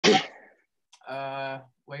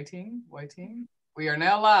Waiting. We are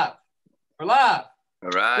now live. We're live. All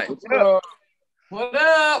right. What's up? What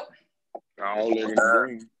up? All living the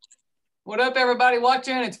dream. What up, everybody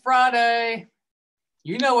watching? It's Friday.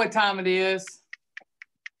 You know what time it is.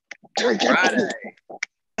 Friday.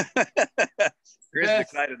 Chris is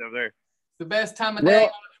excited over there. The best time of day on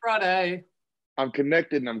a Friday. I'm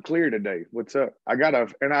connected and I'm clear today. What's up?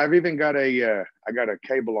 I've even got a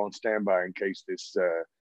cable on standby in case this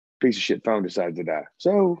piece of shit phone decides to die.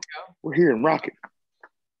 So we're here and rocking.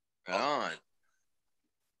 Right on.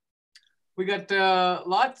 We got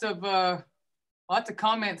lots of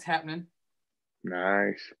comments happening.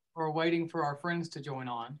 Nice. We're waiting for our friends to join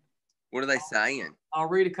on. What are they saying? I'll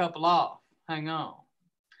read a couple off. Hang on.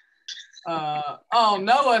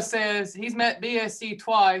 Noah says he's met BSC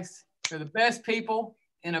twice. They're the best people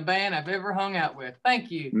in a band I've ever hung out with.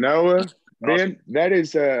 Thank you, Noah. Ben,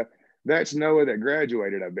 that's Noah that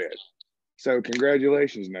graduated, I bet. So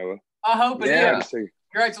congratulations, Noah. I hope it is.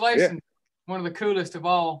 Congratulations. Yeah. One of the coolest of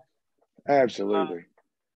all. Absolutely.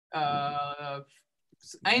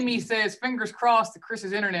 Amy says, fingers crossed that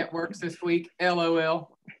Chris's internet works this week.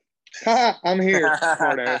 LOL. I'm here,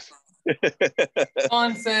 smartass.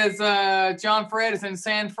 John says John Fred is in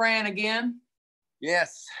San Fran again.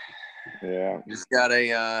 Yes. Yeah. Just got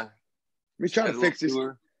a he's trying to fix this.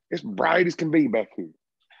 It's bright as can be back here.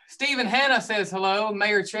 Stephen Hanna says hello,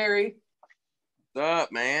 Mayor Cherry. What's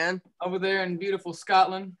up, man? Over there in beautiful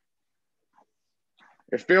Scotland.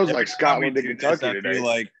 It feels like Scotland to Kentucky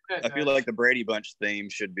today. I feel like the Brady Bunch theme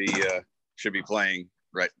should be playing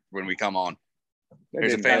right when we come on.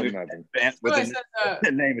 There's a family with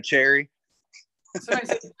the name of Cherry. Somebody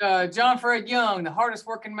says John Fred Young, the hardest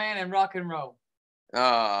working man in rock and roll.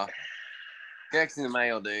 Checks in the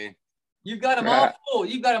mail, dude. You got them all fooled.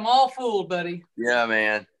 You got them all fooled, buddy. Yeah,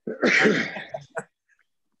 man.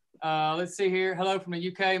 Let's see here. Hello from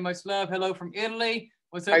the UK. Much love. Hello from Italy.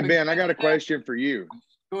 What's up? Hey, Ben, I got a question for you.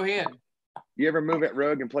 Go ahead. You ever move that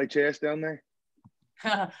rug and play chess down there?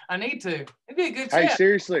 I need to. It'd be a good Hey, chat.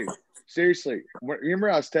 seriously. Remember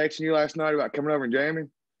I was texting you last night about coming over and jamming?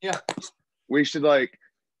 Yeah. We should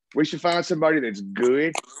find somebody that's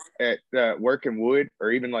good at working wood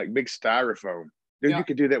or even like big styrofoam. Dude, you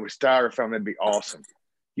could do that with styrofoam. That'd be awesome.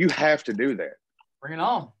 You have to do that. Bring it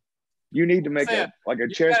on. You need to make a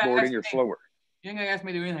chessboard in your floor. You ain't gonna ask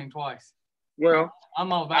me to do anything twice. Well,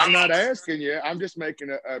 I'm all about I'm not asking you. I'm just making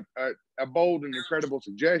a bold and incredible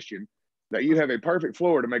suggestion that you have a perfect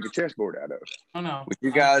floor to make a chessboard out of. I know. Would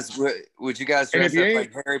you guys dress up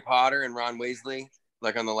like Harry Potter and Ron Weasley,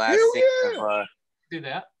 like on the last scene of do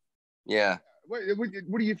that? Yeah. What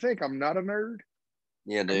do you think? I'm not a nerd?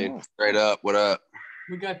 Yeah, dude. Straight up. What up?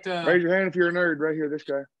 We got raise your hand if you're a nerd right here, this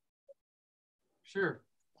guy. Sure.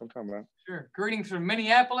 I'm talking about. Sure. Greetings from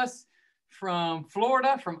Minneapolis, from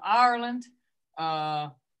Florida, from Ireland.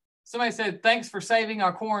 Somebody said, thanks for saving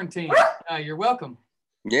our quarantine. You're welcome.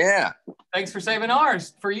 Yeah. Thanks for saving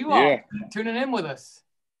ours for you all tuning in with us.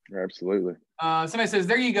 Absolutely. Somebody says,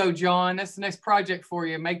 there you go, John. That's the next project for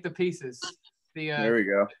you. Make the pieces. There we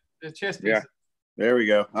go. The chess pieces. Yeah. There we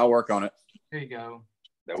go. I'll work on it. There you go.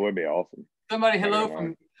 That would be awesome. Somebody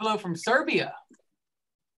hello from Serbia.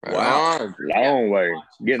 Wow. Long way.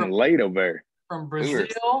 Getting late over there. From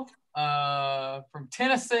Brazil, from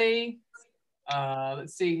Tennessee.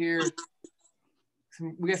 Let's see here.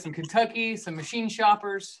 We got some Kentucky, some machine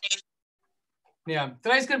shoppers. Yeah,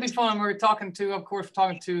 today's going to be fun. We're talking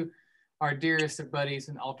to our dearest of buddies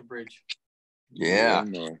in Alter Bridge. Yeah.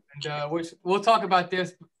 And we'll talk about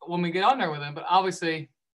this when we get on there with them, but obviously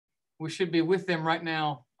we should be with them right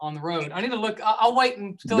now on the road. I need to look. I'll wait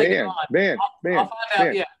until they get on. Ben. I'll find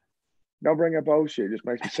out, yeah. Don't bring up old shit. It just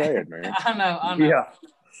makes me sad, man. I know. Yeah.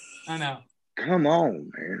 I know. Come on,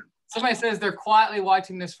 man. Somebody says they're quietly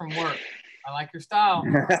watching this from work. I like your style.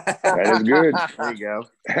 That is good. There you go.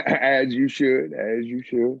 As you should.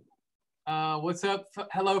 What's up?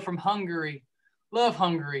 Hello from Hungary. Love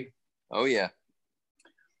Hungary. Oh, yeah.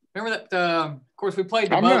 Remember that, of course, we played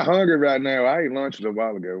the boat. I'm not hungry right now. I ate lunch a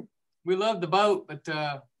while ago. We loved the boat, but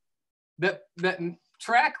that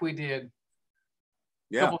track we did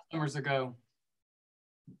a couple summers ago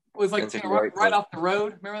was like right off the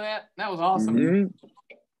road. Remember that? That was awesome. Mm-hmm.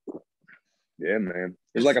 Yeah, man.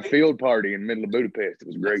 It was like a field party in the middle of Budapest. It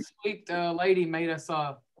was great. Sweet lady made us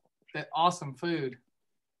that awesome food.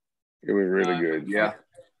 It was really good. Yeah.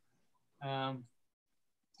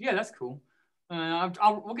 Yeah, that's cool.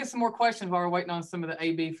 We'll get some more questions while we're waiting on some of the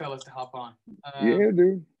AB fellas to hop on. Yeah,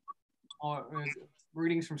 dude.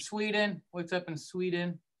 Greetings from Sweden. What's up in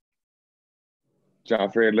Sweden?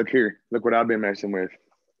 John Fred, look here. Look what I've been messing with.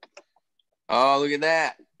 Oh, look at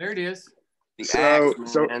that. There it is. So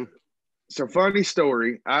funny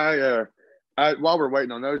story. I while we're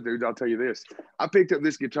waiting on those dudes, I'll tell you this. I picked up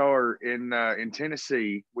this guitar in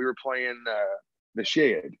Tennessee. We were playing the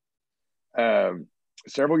Shed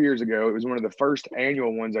several years ago. It was one of the first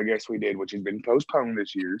annual ones, I guess we did, which has been postponed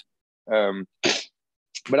this year.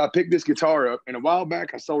 But I picked this guitar up, and a while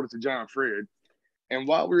back I sold it to John Fred. And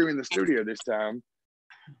while we were in the studio this time,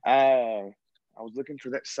 I was looking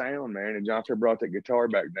for that sound, man, and John Fred brought that guitar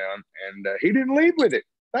back down, and he didn't leave with it.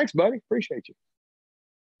 Thanks, buddy. Appreciate you.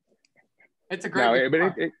 It's a great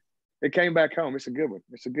guitar. But it came back home. It's a good one.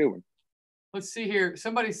 It's a good one. Let's see here.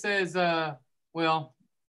 Somebody says, well,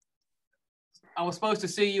 I was supposed to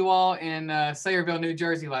see you all in Sayreville, New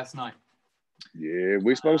Jersey last night. Yeah,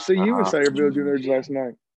 we're supposed to see you in Sayreville, New Jersey last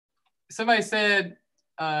night. Somebody said,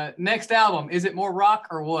 next album, is it more rock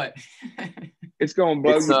or what? It's going to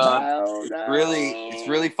blow you It's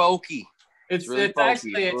really folky. It's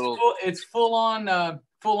actually full on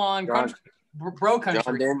country, bro country.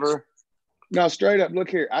 John Denver. No, straight up. Look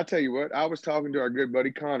here. I tell you what. I was talking to our good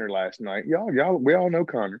buddy Connor last night. We all know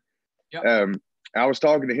Connor. Yep. I was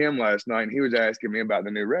talking to him last night, and he was asking me about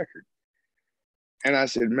the new record. And I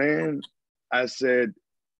said, man, I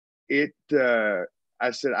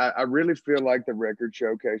really feel like the record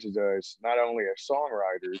showcases us not only as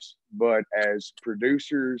songwriters, but as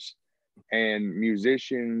producers and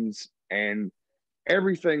musicians and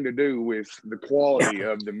everything to do with the quality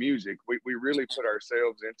of the music. We really put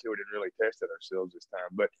ourselves into it and really tested ourselves this time.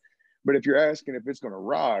 But if you're asking if it's going to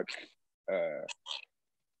rock,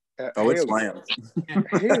 it's slam.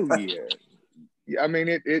 Hell yeah. I mean,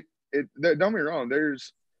 it don't get me wrong.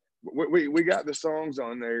 We got the songs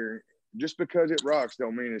on there. Just because it rocks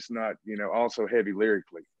don't mean it's not, also heavy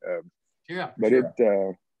lyrically. But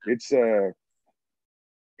sure.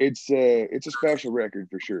 It's a special record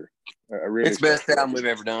for sure. It's the best album we've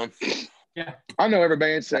ever done. Yeah. I know every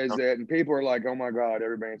band says that, and people are like, oh my God,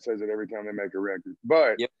 every band says it every time they make a record.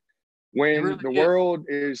 But when the world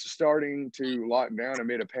is starting to lock down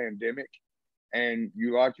amid a pandemic, and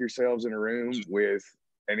you lock yourselves in a room with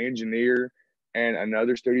an engineer and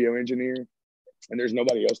another studio engineer, and there's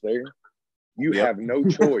nobody else there, you have no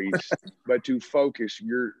choice but to focus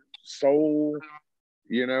your soul,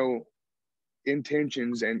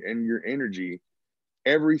 intentions and your energy,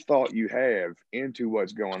 every thought you have into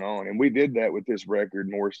what's going on. And we did that with this record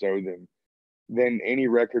more so than any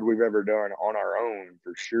record we've ever done on our own,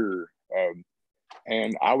 for sure.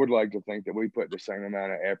 And I would like to think that we put the same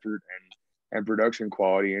amount of effort and production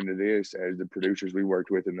quality into this as the producers we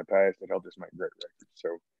worked with in the past that helped us make great records.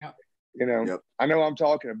 So, I know I'm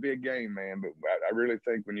talking a big game, man, but I really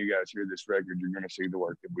think when you guys hear this record, you're going to see the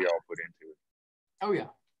work that we all put into it. Oh, yeah.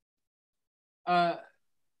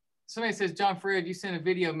 Somebody says, John Fred, you sent a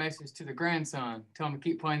video message to the grandson. Tell him to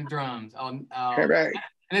keep playing the drums. Right.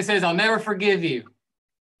 And it says, I'll never forgive you.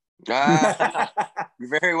 You're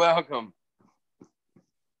very welcome.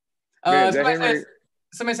 Somebody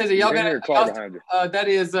says, y'all got that's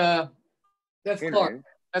Henry. Clark.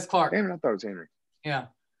 That's Clark. Damn it, I thought it was Henry. Yeah.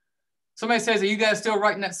 Somebody says, are you guys still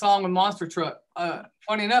writing that song with Monster Truck?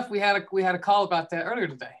 Funny enough, we had a call about that earlier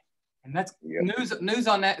today. And that's news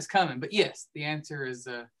on that is coming. But yes, the answer is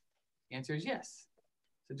yes.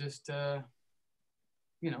 So just hang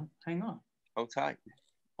on. Hold tight.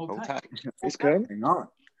 Hold tight. It's coming. Hang on.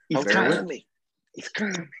 He's coming. It's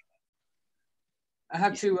coming. I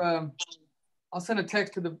have to I'll send a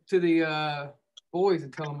text to the boys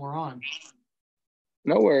and tell them we're on.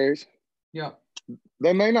 No worries. Yeah.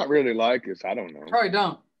 They may not really like us. I don't know. Probably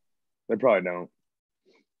don't. They probably don't.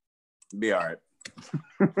 Be all right.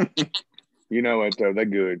 You know what though? They're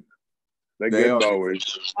good. They're good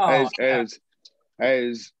boys. As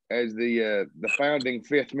the founding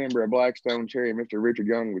fifth member of Blackstone Cherry, Mr. Richard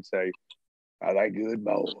Young would say, "Are they good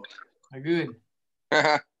boys?" They're good.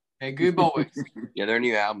 They're good boys. Yeah, their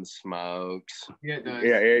new album smokes. Yeah, it does.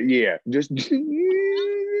 Yeah. Just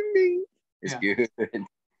it's good.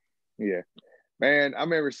 Yeah. Man, I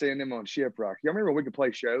remember seeing them on Shiprock. Y'all remember we could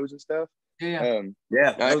play shows and stuff? Yeah.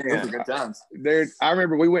 Those were good times. I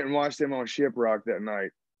remember we went and watched them on Shiprock that night.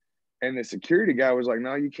 And the security guy was like,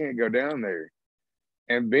 no, you can't go down there.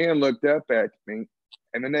 And Ben looked up at me.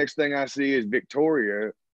 And the next thing I see is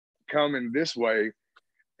Victoria coming this way.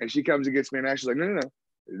 And she comes and gets me. And she's like, no.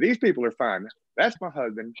 These people are fine. That's my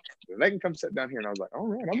husband. They can come sit down here. And I was like, all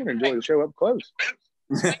right, I'm going to enjoy the show up close.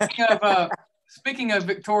 Speaking of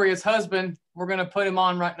Victoria's husband, we're going to put him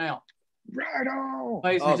on right now. Right on.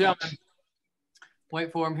 Ladies and gentlemen,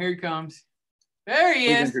 wait for him. Here he comes. There he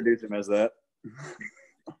is. Introduce him as that.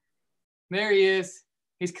 There he is.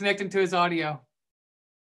 He's connecting to his audio.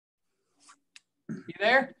 You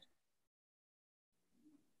there?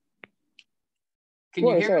 Can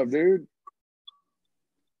you hear us? What's up, dude?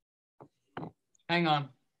 Hang on.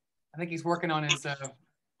 I think he's working on his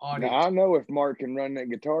audio. Now, I know if Mark can run that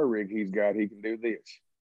guitar rig he's got, he can do this.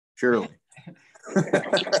 Surely.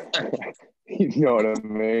 You know what I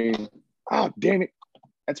mean? Oh, damn it.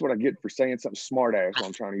 That's what I get for saying something smart ass while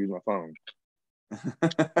I'm trying to use my phone.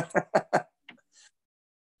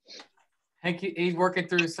 Hank, he's working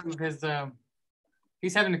through some of his,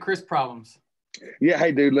 he's having the crisp problems. Yeah,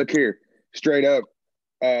 hey, dude, look here. Straight up,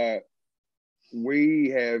 we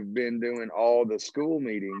have been doing all the school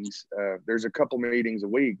meetings. There's a couple meetings a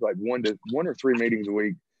week, like one or three meetings a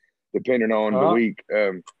week, depending on the week.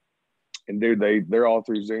 And dude, they're all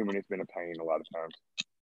through Zoom, and it's been a pain a lot of times.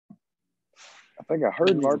 I think I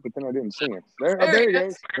heard Mark, but then I didn't see him. There he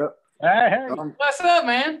goes. Hey. What's up,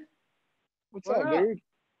 man? What's up, dude?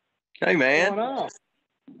 Hey, man.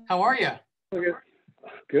 How are you?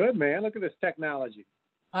 Good, man. Look at this technology.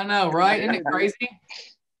 I know, right? Isn't it crazy?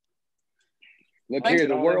 Look here,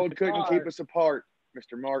 the world couldn't keep us apart,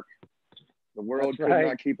 Mr. Mark. The world could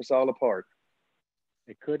not keep us all apart.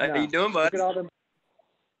 It could not. How you doing, bud?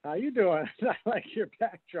 How you doing? I like your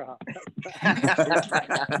backdrop.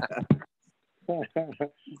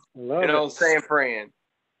 Love Good old San Fran.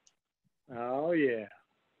 Oh, yeah.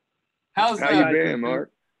 How you been,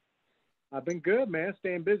 Mark? I've been good, man.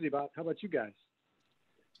 Staying busy. How about you guys?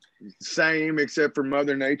 Same, except for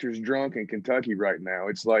Mother Nature's drunk in Kentucky right now.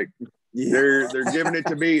 It's like they're giving it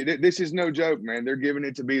to be. This is no joke, man. They're giving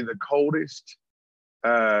it to be the coldest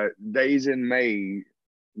days in May.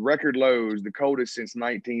 Record lows, the coldest since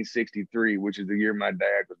 1963, which is the year my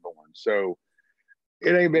dad was born. So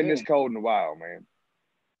it ain't been this cold in a while, man.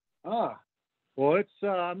 Well, it's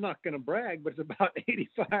I'm not going to brag, but it's about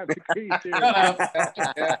 85 degrees here.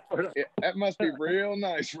 That must be real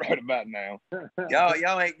nice right about now.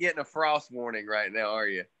 Y'all ain't getting a frost warning right now, are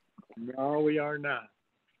you? No, we are not.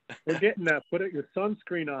 We're getting that put your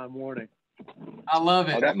sunscreen on warning. I love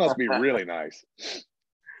it. Oh, that must be really nice.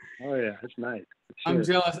 Oh yeah, it's nice.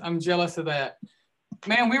 Sure. I'm jealous of that.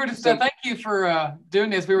 Man, we were just thank you for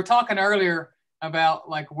doing this. We were talking earlier about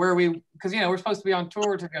like where because we're supposed to be on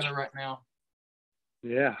tour together right now.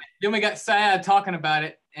 Yeah. Then we got sad talking about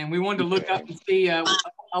it, and we wanted to look up and see a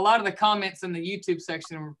lot of the comments in the YouTube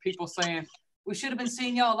section were people saying we should have been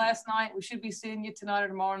seeing y'all last night. We should be seeing you tonight or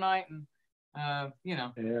tomorrow night, and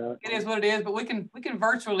it is what it is. But we can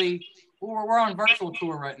virtually. We're on virtual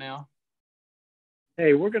tour right now.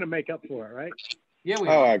 Hey, we're gonna make up for it, right? Yeah, we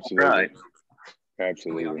are. Oh, absolutely. Right.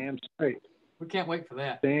 Absolutely. Damn straight. We can't wait for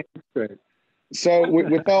that. Damn straight. So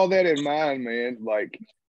with all that in mind, man, like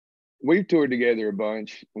we've toured together a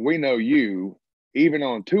bunch. We know you, even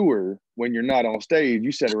on tour, when you're not on stage,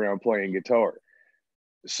 you sit around playing guitar.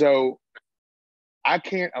 So I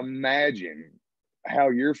can't imagine how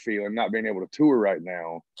you're feeling not being able to tour right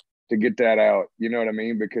now to get that out. You know what I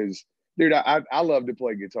mean? Because, dude, I love to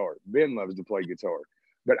play guitar. Ben loves to play guitar.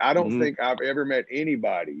 But I don't think I've ever met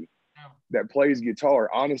anybody that plays guitar,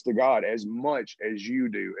 honest to God, as much as you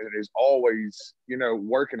do, and is always,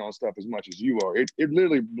 working on stuff as much as you are. It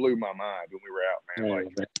literally blew my mind when we were out, man.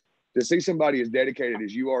 Like to see somebody as dedicated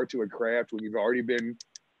as you are to a craft when you've already been,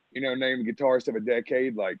 named guitarist of a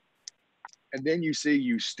decade, like, and then you see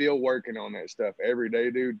you still working on that stuff every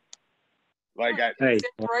day, dude. Like, it's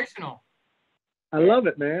inspirational. I love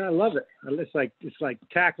it, man. I love it. It's like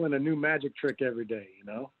tackling a new magic trick every day,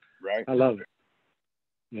 Right. I love it.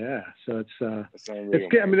 Yeah, so it's unreal,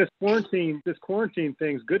 I mean, this quarantine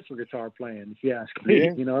thing's good for guitar playing, if you ask me.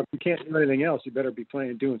 Yeah. If you can't do anything else, you better be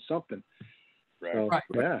doing something. Right. So, Right.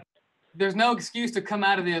 Yeah. There's no excuse to come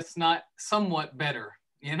out of this not somewhat better,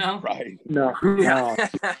 Right. No.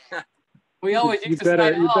 We always used to say,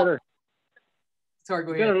 sorry,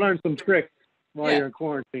 go ahead. You better learn some tricks while you're in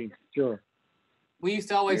quarantine. Sure. We used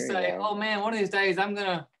to always say, "Oh man, one of these days I'm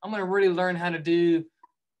gonna really learn how to do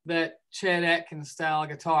that Chet Atkins style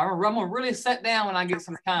guitar. I'm gonna really sit down when I get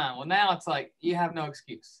some time." Well, now it's like you have no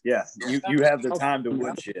excuse. Yeah, you have the time to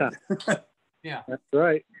woodshed. Yeah, that's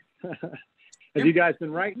right. Have you guys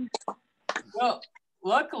been writing? Well,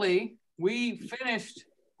 luckily we finished.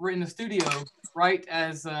 We're in the studio right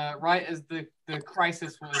as the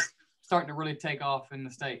crisis was starting to really take off in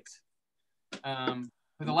the States.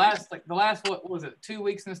 For the last what was it, 2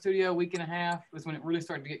 weeks in the studio, week and a half was when it really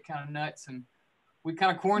started to get kind of nuts, and we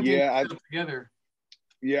kind of quarantined together.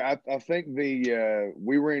 Yeah, I think we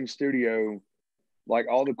were in studio, like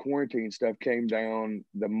all the quarantine stuff came down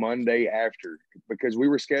the Monday after, because we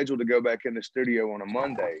were scheduled to go back in the studio on a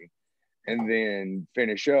Monday and then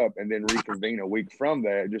finish up and then reconvene a week from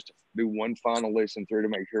that just to do one final listen through to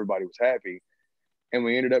make sure everybody was happy. and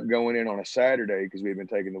we ended up going in on a Saturday because we'd been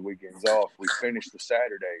taking the weekends off. We finished the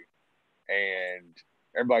Saturday, and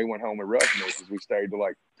everybody went home with roughness as we stayed till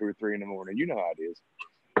like 2 or 3 in the morning. You know how it is.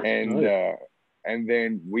 And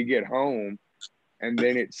then we get home, and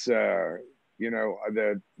then it's you know,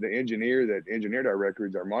 the engineer that engineered our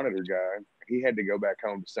records, our monitor guy, he had to go back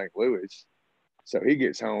home to St. Louis. So he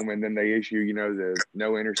gets home, and then they issue, you know, the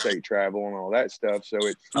no interstate travel and all that stuff. So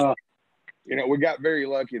it's, you know, we got very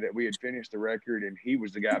lucky that we had finished the record, and he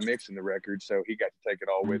was the guy mixing the record, so he got to take it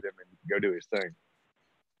all with him and go do his thing.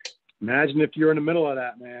 Imagine if you're in the middle of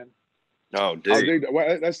that, man. Oh, dude.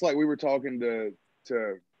 Well, that's like we were talking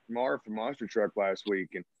to Marv from Monster Truck last week,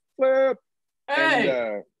 and Flip,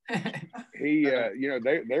 Hey. and he, you know,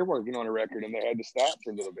 they're working on a record, and they had to stop for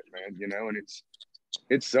a little bit, man. You know, and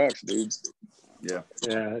it sucks, dude. Yeah,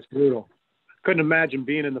 it's brutal. Couldn't imagine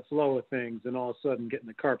being in the flow of things and all of a sudden getting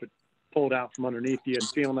the carpet pulled out from underneath you and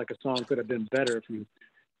feeling like a song could have been better if you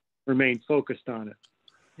remained focused on it.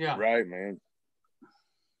 Yeah. Right, man.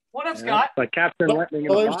 What up, Scott? It's like capturing lightning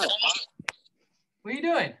in a bottle. What are you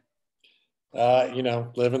doing? You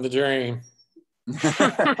know, living the dream.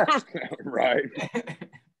 Right.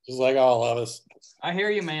 Just like all of us. I hear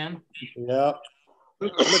you, man. Yep.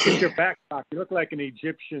 Look at your backdrop. You look like an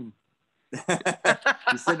Egyptian.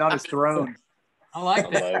 He's sitting on his throne. I like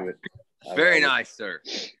that. I love it. Very nice, sir.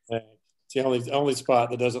 It's the only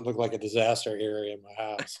spot that doesn't look like a disaster area in my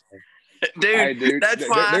house. Dude, Hey, dude, that's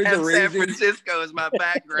why I have San reason. Francisco as my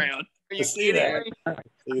background. Are you kidding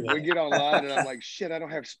me? We get online, and I'm like, shit, I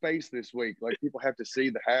don't have space this week. Like, people have to see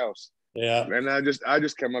the house. Yeah. And I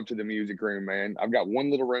just come up to the music room, man. I've got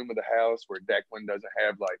one little room of the house where Declan doesn't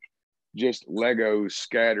have like just Legos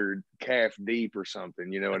scattered calf deep or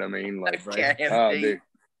something. You know what I mean? Like, dude.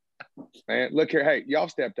 Man, look here. Hey, y'all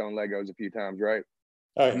stepped on Legos a few times, right?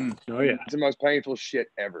 Oh, yeah. Oh, yeah. It's the most painful shit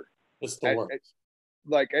ever. It's the worst.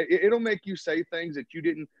 Like, it'll make you say things that you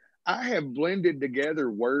didn't. I have blended together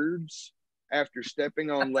words after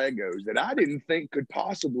stepping on Legos that I didn't think could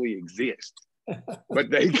possibly exist. But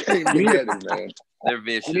they came together, man. They're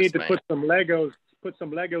vicious. You need to man. put some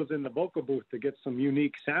Legos in the vocal booth to get some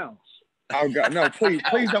unique sounds. Oh God, no!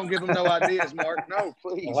 Please don't give them no ideas, Mark. No,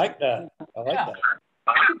 please. I like that.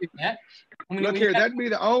 Yeah. Look here, that'd be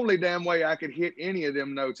the only damn way I could hit any of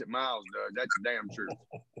them notes that Miles does. That's damn true.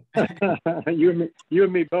 you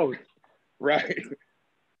and me both. Right.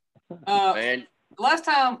 Man. The last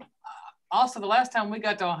time we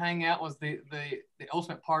got to all hang out was the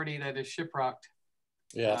ultimate party that is Shiprocked.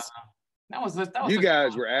 Yes. That was you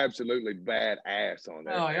guys were absolutely badass on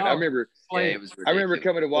that. Oh, I remember. Yeah, it was ridiculous. I remember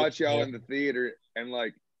coming to watch y'all in the theater, and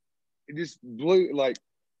like, it just blew. Like,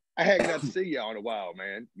 I hadn't got to see y'all in a while,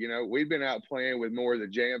 man. You know, we'd been out playing with more of the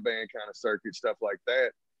jam band kind of circuit stuff like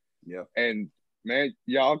that. Yeah. And man,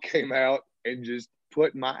 y'all came out and just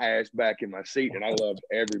put my ass back in my seat, and I loved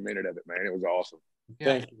every minute of it, man. It was awesome.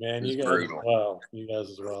 Yeah. Thank you, man. You guys as well. You guys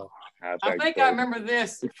as well. I think I remember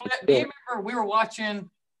this. Flip, do you remember we were watching?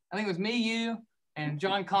 I think it was me, you, and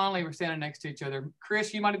John Conley were standing next to each other.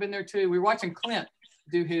 Chris, you might have been there too. We were watching Clint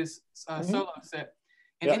do his solo set.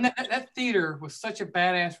 And in that theater was such a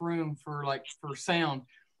badass room for sound.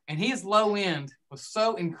 And his low end was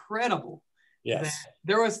so incredible. Yes.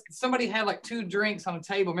 There was somebody had like 2 drinks on a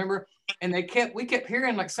table, remember? And we kept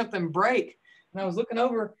hearing like something break. And I was looking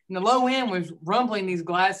over, and the low end was rumbling these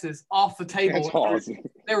glasses off the table. That's awesome.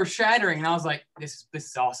 They were shattering, and I was like, "This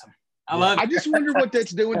is awesome. I love it." I just wonder what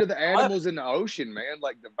that's doing to the animals in the ocean, man.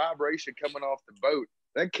 Like the vibration coming off the boat,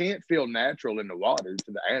 that can't feel natural in the water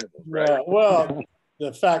to the animals, right? Yeah, well,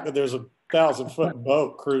 the fact that there's a 1,000-foot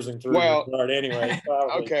boat cruising through the yard anyway.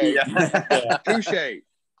 Probably. Okay. Yeah. Touche.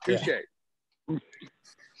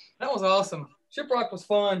 That was awesome. Shiprock was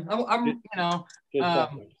fun.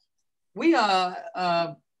 We've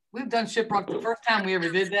done Shiprock. The first time we ever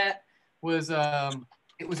did that was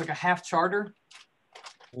it was like a half charter,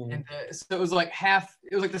 and so it was like half.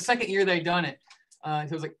 It was like the second year they'd done it.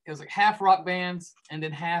 So it was like half rock bands and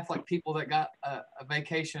then half like people that got a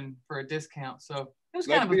vacation for a discount. So it was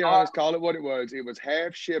kind of. Let's be honest. Call it what it was. It was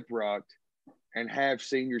half Shiprocked and half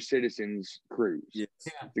senior citizens cruise. Yes.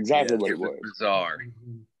 Yeah. That's exactly what it was. Bizarre.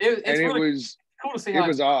 It was cool to see. It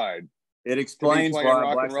was odd. It explains why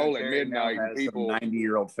rock Black and roll at Sabbath midnight. has People,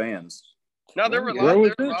 90-year-old fans. No, there were a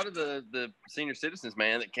lot of the senior citizens,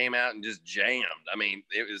 man, that came out and just jammed. I mean,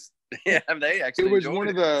 it was they actually. It was one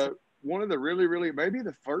of the really maybe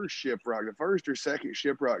the first Shiprock, the first or second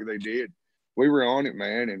Shiprock they did. We were on it,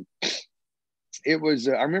 man, and it was.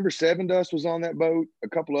 I remember Seven Dust was on that boat. A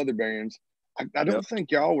couple other bands. I don't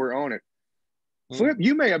think y'all were on it. Flip,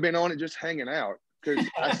 you may have been on it just hanging out. because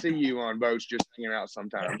I see you on boats just hanging out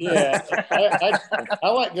sometimes. Yeah, I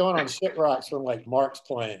like going on shiprocks when like Mark's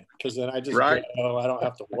playing, because then I just go. I don't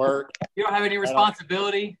have to work. You don't have any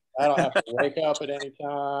responsibility. I don't have to wake up at any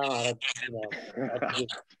time.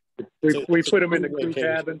 We put them in the crew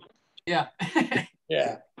cabin. Yeah.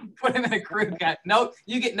 Yeah. Put him in a crew cabin. No,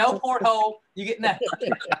 you get no porthole. You get nothing.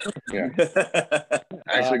 Yeah.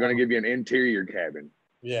 Actually, going to give you an interior cabin.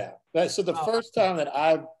 Yeah. So the first time that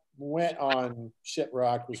I went on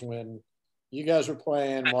shiprock was when you guys were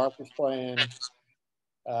playing, Mark was playing,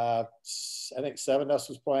 I think Seven Dust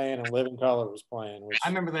was playing, and Living Color was playing. I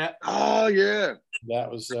remember that. Oh, yeah.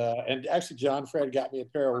 That was, and actually John Fred got me a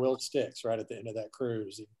pair of Wilt sticks right at the end of that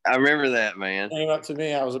cruise. I remember that, man. He came up to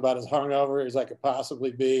me. I was about as hungover as I could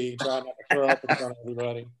possibly be, trying not to throw up in front of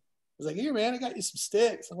everybody. I was like, "Here, man, I got you some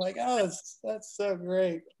sticks." I'm like, "Oh, that's so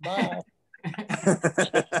great. Bye."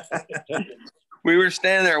 We were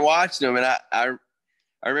standing there watching them, and I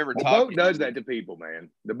remember the talking. The boat does that to people, man.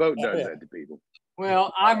 The boat does that to people.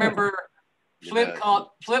 Well, I remember Flip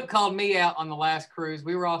called me out on the last cruise.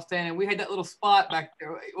 We were all standing. We had that little spot back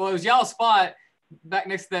there. Well, it was y'all's spot back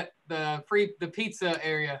next to the pizza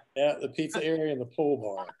area. Yeah, the pizza area and the pool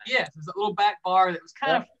bar. Yes, it was a little back bar that was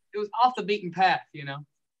it was off the beaten path, you know.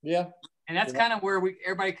 Yeah. And that's kind of where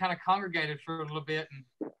everybody kind of congregated for a little bit. And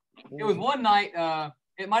it was one night.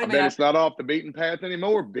 It might have been. It's not off the beaten path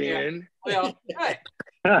anymore, Ben. Yeah. Well, right.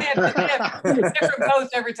 Different boats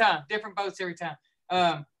every time.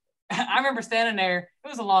 I remember standing there. It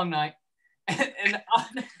was a long night, and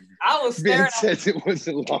I was staring. Ben says it was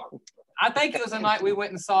a long. I think it was a night we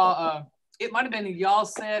went and saw. It might have been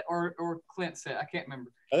y'all's set or Clint's set. I can't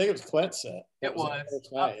remember. I think it was Clint's set. It was.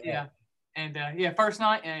 Night, yeah. And first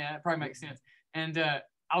night. Yeah, it probably makes sense. And I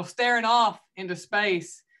was staring off into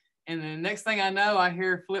space, and the next thing I know, I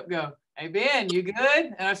hear Flip go, "Hey Ben, you good?"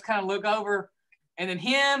 And I just kind of look over, and then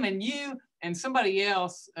him and you and somebody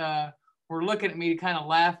else were looking at me, kind of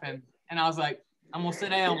laughing, and I was like, "I'm gonna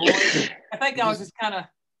sit down, boys." I think I was just kind of.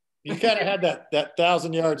 You kind of had that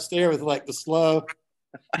 1,000-yard stare with like the slow.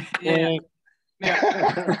 Yeah.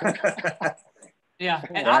 Yeah,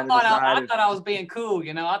 and I thought I was being cool,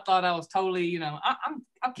 you know. I thought I was totally, you know,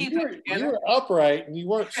 I'm keeping it together. You were upright and you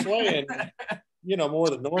weren't swaying, you know, more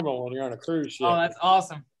than normal when you're on a cruise ship. Oh, that's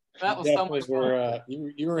awesome. That was so much fun.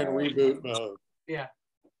 You were in reboot mode. Yeah.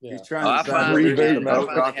 He's trying to I finally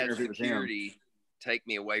had with security take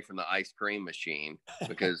me away from the ice cream machine,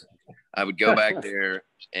 because I would go back there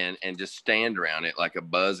and just stand around it like a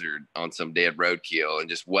buzzard on some dead roadkill and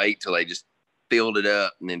just wait till they just filled it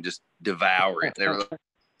up and then just devour it. They were like,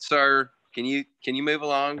 "Sir, can you move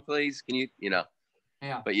along, please? Can you know?"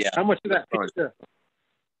 Yeah. But yeah. How much of that pizza?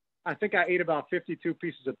 I think I ate about 52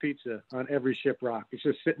 pieces of pizza on every shiprock. It's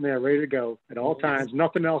just sitting there ready to go at all times.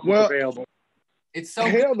 Nothing else is available. It's so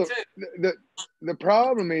good too. The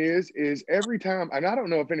problem is every time, and I don't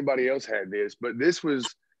know if anybody else had this, but this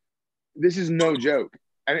is no joke.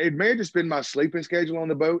 And it may have just been my sleeping schedule on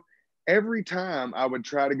the boat. Every time I would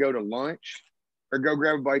try to go to lunch or go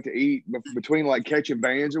grab a bite to eat between like catching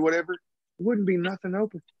bands or whatever, it wouldn't be nothing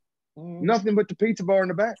open. Nothing but the pizza bar in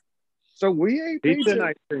the back. So we ate pizza. And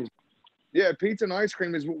ice cream. Yeah, pizza and ice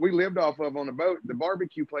cream is what we lived off of on the boat. The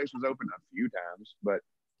barbecue place was open a few times, but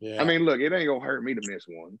I mean, look, it ain't gonna hurt me to miss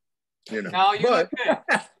one. You know. No, you look good.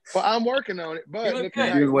 Well, I'm working on it. But look,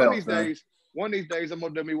 hey, one of these days, I'm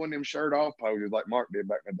gonna do me one of them shirt off poses like Mark did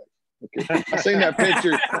back in the day. Okay. I seen that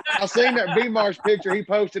picture. I seen that B-Marsh picture he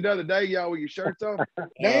posted the other day, y'all, with your shirts off.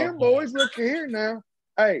 Damn, boys, look here now.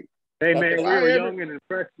 Hey, man, we were young and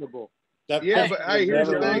impressionable. But hey, here's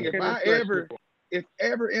the thing: if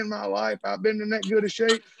ever in my life I've been in that good a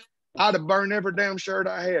shape, I'd have burned every damn shirt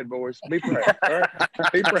I had, boys. Be proud. All right?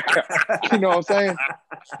 Be proud. You know what I'm saying?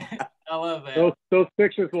 I love that. Those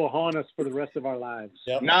pictures will haunt us for the rest of our lives.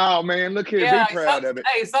 Yep. No, man, look here. Be proud of it.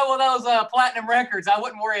 Hey, so will those platinum records. I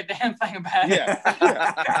wouldn't worry a damn thing about it.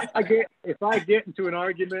 Yeah. If I get into an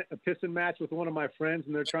argument, a pissing match with one of my friends,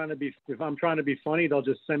 and if I'm trying to be funny, they'll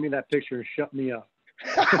just send me that picture and shut me up.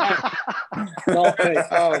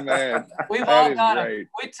 Oh man, we've all got them.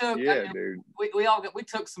 We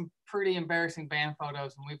took some pretty embarrassing band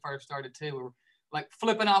photos when we first started too. We were like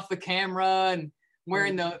flipping off the camera and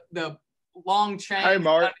wearing the long chain around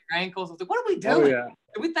your ankles. I was like, what are we doing? Oh, yeah.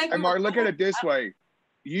 Did we think? Hey, Mark, look at it this way: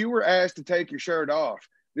 you were asked to take your shirt off.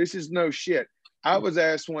 This is no shit. I was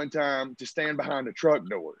asked one time to stand behind the truck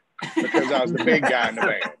door because I was the big guy in the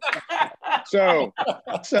band. So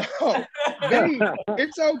it's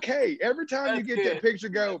okay. Every time you get that picture,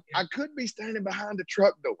 go, I could be standing behind the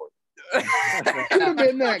truck door. Could have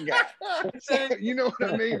been that guy. So, you know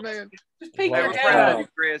what I mean, man? Just peek Hey, your we're head proud up. of you,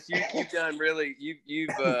 Chris. You've done really. You've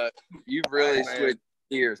really Man. switched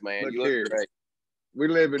gears, man. Look You look here. great. We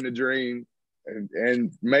live in the dream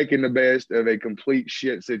and making the best of a complete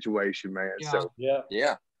shit situation, man. Yeah. So,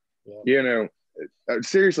 Yeah. you know,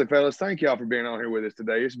 seriously, fellas, thank y'all for being on here with us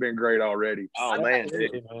today. It's been great already. Oh man,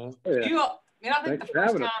 dude. Man. You, I think Thanks the for first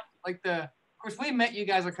having time, us. like of course, we met you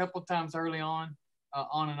guys a couple of times early on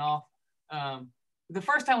and off. The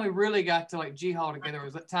first time we really got to like G-Hall together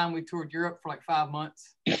was that time we toured Europe for like 5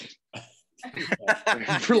 months.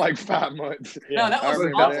 For like 5 months. No, that I was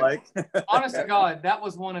remember that. like. honest to God, that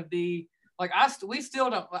was one of the like we still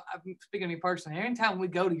don't. I'm speaking to me personally. Anytime we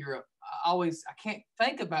go to Europe, I can't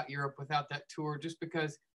think about Europe without that tour, just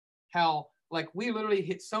because how like we literally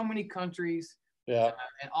hit so many countries, and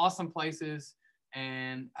awesome places.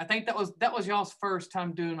 And I think that was y'all's first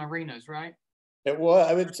time doing arenas, right? It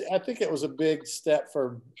was. I mean, I think it was a big step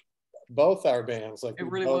for both our bands. Like It we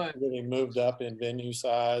really both was. really moved up in venue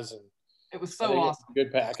size, and It was I so think awesome.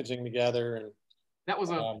 good packaging together, and That was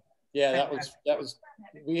a that was.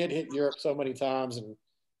 We had hit Europe so many times, and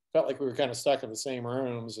felt like we were kind of stuck in the same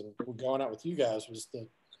rooms. And going out with you guys was the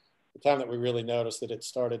time that we really noticed that it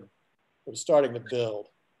was starting to build.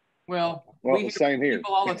 well, Well, we hear same here.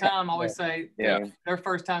 people all the time always say Yeah. their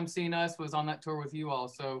first time seeing us was on that tour with you all.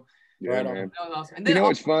 So Yeah, Right man. on. that was awesome. And You then know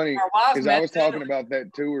what's funny our wives is I met was too. talking about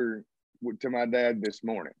that tour to my dad this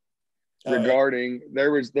morning Oh, yeah. regarding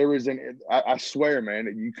there was I swear, man,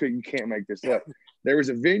 that you can't make this up. There was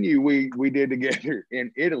a venue we did together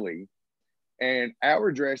in Italy, and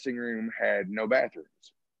our dressing room had no bathrooms.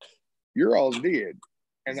 Your all's did,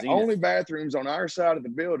 and the Zenith. only bathrooms on our side of the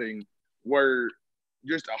building were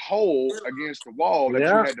just a hole against the wall that you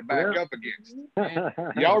had to back up against.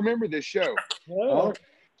 Y'all remember this show? Oh,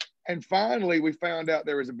 And finally, we found out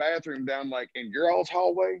there was a bathroom down like in your all's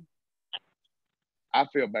hallway. I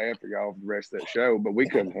feel bad for y'all for the rest of that show, but we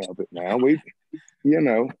couldn't help it. Now we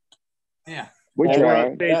Yeah. we Well,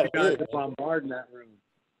 tried. you guys are bombarding that room.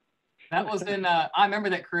 That was in I remember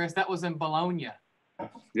that, Chris. That was in Bologna.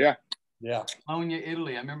 Yeah. Bologna,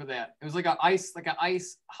 Italy. I remember that. It was like an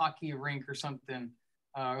ice hockey rink or something.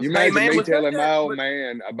 You Hey, imagine man, me was that telling my that- old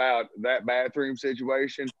man about that bathroom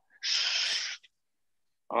situation.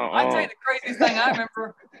 I tell you the craziest thing I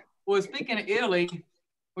remember was, speaking of Italy,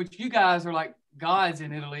 which you guys are like gods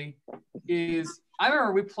in Italy, is I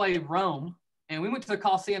remember we played Rome and we went to the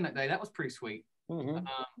Coliseum that day. That was pretty sweet. mhm.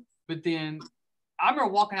 But then I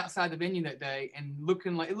remember walking outside the venue that day and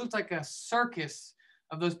looking like it looked like a circus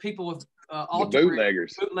of those people with the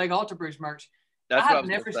bootleggers. bootleg Alter Bridge merch. That's I what I have was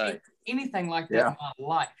never gonna seen say. anything like that Yeah. in my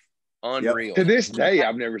life. Unreal. To this day,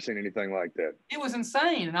 I've never seen anything like that. It was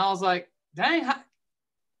insane. And I was like, dang,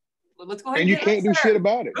 let's go ahead And you get can't do us shit there.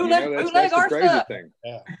 about it. You Bootleg- know, that's bootleg the our crazy stuff. thing.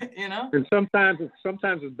 You know? And sometimes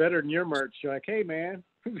it's better than your merch. You're like, hey man,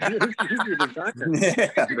 who's your designer? Yeah,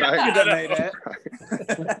 Right. you done made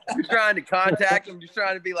that. You're trying to contact them, just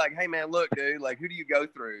trying to be like, hey man, look, dude, like who do you go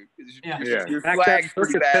through? 'Cause Yeah. Your Back swag's that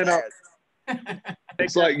pretty circus tent up. badass.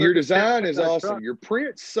 It's like your design is That awesome. truck. Your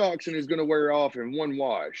print sucks and is going to wear off in one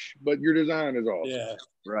wash, but your design is awesome. Yeah.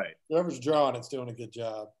 Right. Whoever's drawing it's doing a good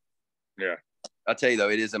job. I'll tell you though,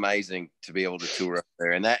 it is amazing to be able to tour up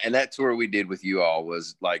there, and that tour we did with you all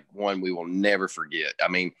was like one we will never forget. I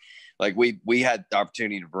mean, like we had the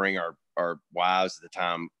opportunity to bring our wives at the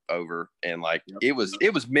time over, and like it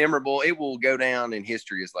was memorable. It will go down in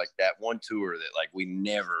history as like that one tour that like we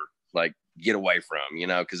never like get away from, you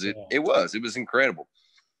know, because it was incredible.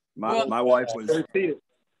 My wife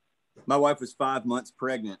was 5 months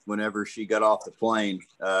pregnant whenever she got off the plane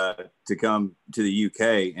to come to the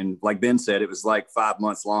UK. And like Ben said, it was like 5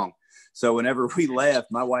 months long. So whenever we left,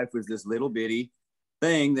 my wife was this little bitty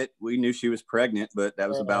thing that we knew she was pregnant, but that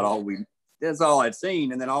was about that's all I'd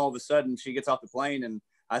seen. And then all of a sudden she gets off the plane and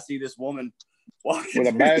I see this woman walking With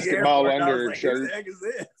a through the basketball airport, and I under was her like, shirt. Who the heck is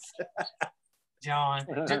this?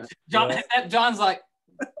 John's like,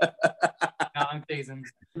 no, I'm teasing.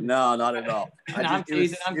 No, not at all. I'm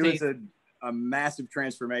teasing. It was a massive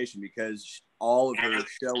transformation because all of her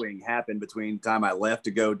showing happened between the time I left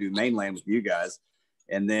to go do mainland with you guys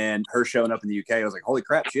and then her showing up in the UK. I was like, holy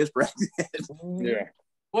crap, she is pregnant. Yeah.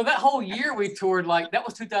 Well, that whole year we toured, like that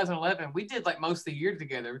was 2011. We did like most of the year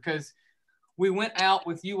together because we went out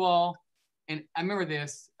with you all, and I remember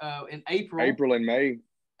this in April and May,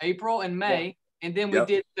 and then we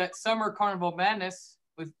did that summer Carnival Madness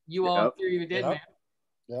with you all and Theory of a Dead Man.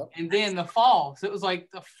 Yep. And then the fall, so it was like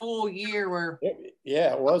the full year where.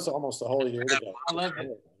 Yeah, it was almost a whole year ago. I loved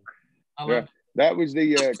it. That was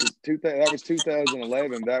that was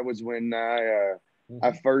 2011. That was when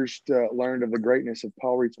I first learned of the greatness of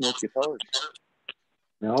Paul Reed Smith guitars.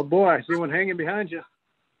 Oh boy, I see one hanging behind you.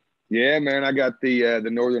 Yeah, man, I got the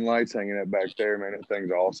Northern Lights hanging up back there, man. That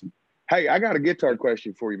thing's awesome. Hey, I got a guitar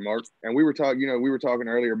question for you, Mark. And we were talking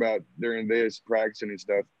earlier about during this practicing and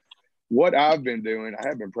stuff. What I've been doing, I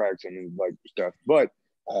have been practicing and like stuff, but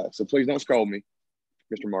so please don't scold me,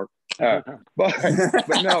 Mr. Mark.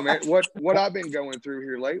 But no, man, what I've been going through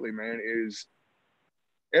here lately, man, is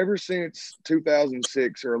ever since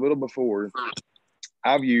 2006 or a little before,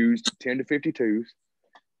 I've used 10 to 52s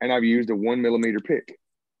and I've used a 1 millimeter pick.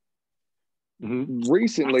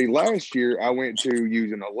 Recently, last year, I went to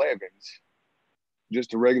using 11s,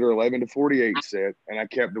 just a regular 11 to 48 set, and I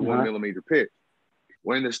kept the 1 millimeter pick.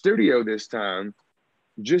 When in the studio this time,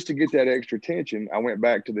 just to get that extra tension, I went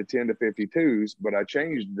back to the 10 to 52s, but I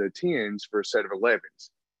changed the 10s for a set of 11s.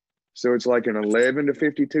 So it's like an 11 to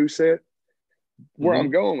 52 set. Where I'm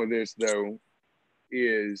going with this, though,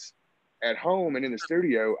 is at home and in the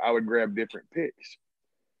studio, I would grab different picks.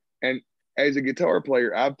 And as a guitar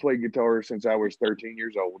player, I've played guitar since I was 13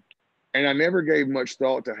 years old. And I never gave much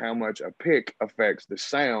thought to how much a pick affects the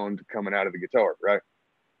sound coming out of the guitar, right?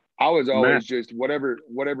 I was always just whatever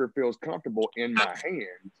feels comfortable in my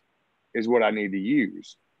hands is what I need to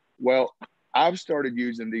use. Well, I've started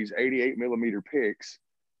using these 88 millimeter picks,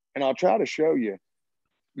 and I'll try to show you.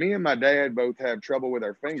 Me and my dad both have trouble with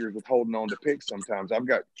our fingers with holding on to picks sometimes. I've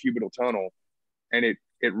got cubital tunnel, and it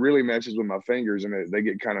really messes with my fingers, and they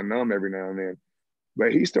get kind of numb every now and then.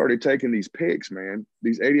 But he started taking these picks, man,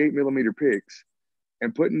 these 88 millimeter picks,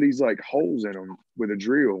 and putting these like holes in them with a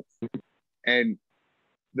drill. And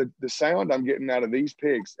the sound I'm getting out of these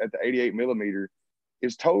picks at the 88 millimeter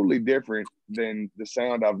is totally different than the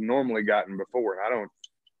sound I've normally gotten before. And I don't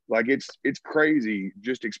like it's crazy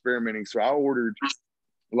just experimenting. So I ordered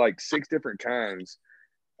like 6 different kinds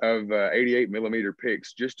of 88 millimeter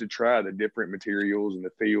picks just to try the different materials and the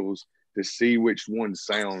feels to see which one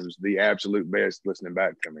sounds the absolute best listening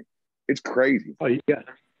back to me. It's crazy. Oh, yeah.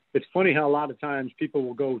 It's funny how a lot of times people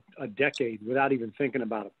will go a decade without even thinking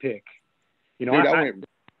about a pick. You know, dude, I went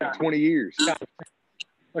 20 years.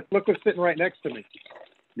 Look what's sitting right next to me.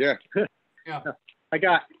 Yeah. Yeah.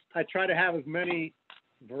 I try to have as many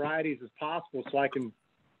varieties as possible so I can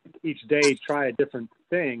each day try a different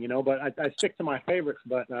thing, you know, but I stick to my favorites.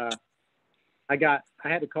 But I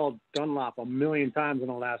had to call Dunlop a million times in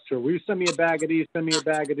the last tour. Will you send me a bag of these? Send me a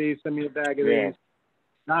bag of these. Send me a bag of these.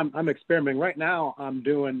 I'm experimenting right now. I'm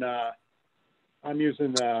doing I'm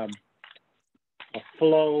using a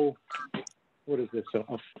Flow. What is this?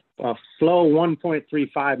 A Flow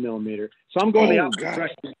 1.35 millimeter. So I'm going the opposite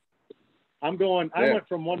direction. I went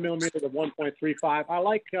from 1 millimeter to 1.35. I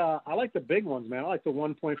like the big ones, man. I like the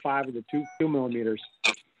 1.5 or the 2 millimeters.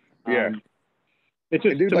 It's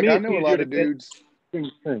just, dude, like I know a lot of dudes.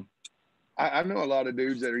 I know a lot of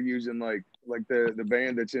dudes that are using like the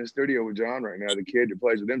band that's in the studio with John right now. The kid that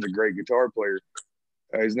plays with them's a great guitar player.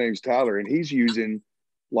 His name's Tyler, and he's using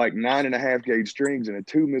like 9.5 gauge strings and a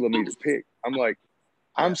 2 millimeter pick. I'm like,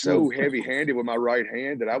 I'm so heavy handed with my right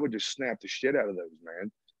hand that I would just snap the shit out of those,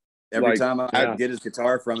 man. Every time I get his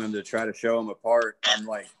guitar from him to try to show him apart, I'm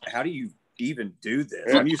like, how do you even do this?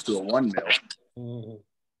 Yeah. I'm used to a 1 mil.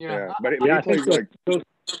 Yeah. But he plays like.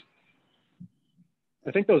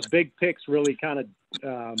 I think those big picks really kind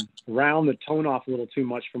of round the tone off a little too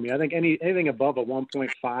much for me. I think anything above a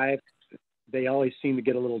 1.5, they always seem to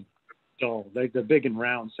get a little dull. They're big and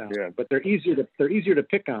round sound, but they're easier to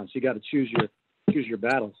pick on. So you got to choose your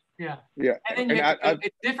battles. Yeah. And then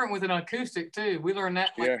it's different with an acoustic too. We learned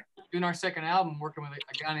that doing our second album, working with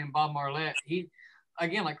a guy named Bob Marlette. He,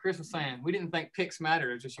 again, like Chris was saying, we didn't think picks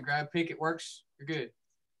mattered. It's just you grab a pick, it works, you're good.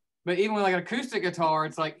 But even with like an acoustic guitar,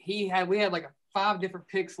 it's like we had like 5 different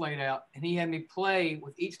picks laid out, and he had me play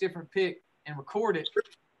with each different pick and record it.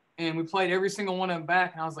 And we played every single one of them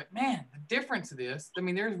back. And I was like, man, the difference of this. I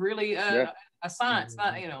mean, there's really a science,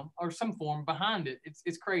 not, or some form behind it.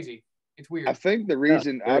 It's crazy. It's weird. I think the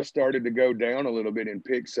reason I've started to go down a little bit in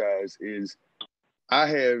pick size is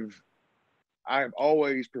I've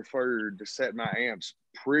always preferred to set my amps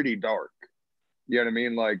pretty dark. You know what I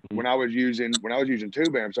mean? Like when I was using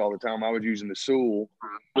tube amps all the time, I was using the Sewell,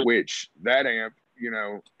 which that amp,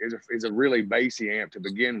 is a really bassy amp to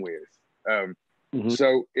begin with.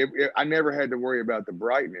 So I never had to worry about the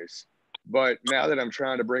brightness. But now that I'm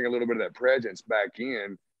trying to bring a little bit of that presence back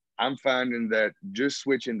in, I'm finding that just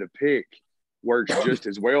switching the pick works just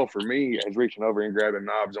as well for me as reaching over and grabbing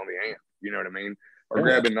knobs on the amp. You know what I mean? Or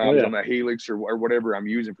grabbing knobs on that Helix or whatever I'm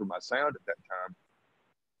using for my sound at that time.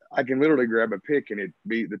 I can literally grab a pick and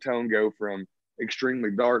the tone go from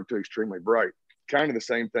extremely dark to extremely bright. Kind of the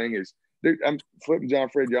same thing as dude, I'm flipping John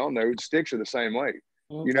Fred. Y'all know sticks are the same way.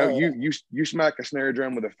 You know, you smack a snare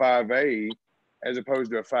drum with a 5A as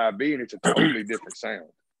opposed to a 5B, and it's a totally different sound.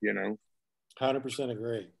 You know, 100%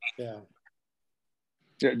 agree. Yeah.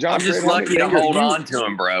 John I'm just Fred, lucky to hold on to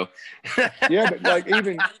him, bro. Yeah, but like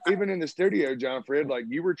even in the studio, John Fred, like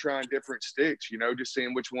you were trying different sticks, you know, just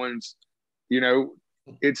seeing which ones, you know,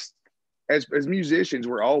 it's as musicians,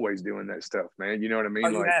 we're always doing that stuff, man. You know what I mean? Oh,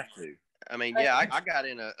 you like, have to. I mean, yeah, I got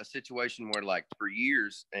in a situation where, like, for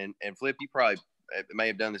years, and Flip, you probably may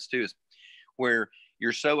have done this too, is where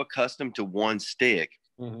you're so accustomed to one stick,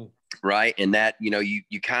 right? And that, you know, you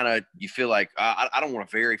kind of, you feel like, I don't want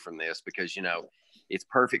to vary from this because, you know, it's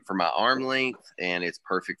perfect for my arm length and it's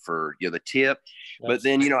perfect for, you know, the tip. But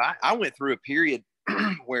then, you know, I went through a period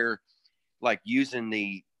where, like, using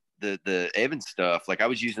the Evans stuff, like I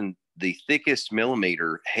was using the thickest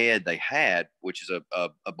millimeter head they had, which is a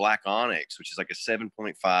black onyx, which is like a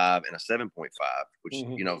 7.5 and a 7.5, which,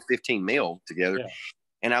 you know, 15 mil together. Yeah.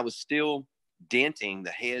 And I was still denting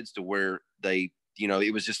the heads to where they, you know,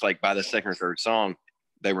 it was just like by the second or third song,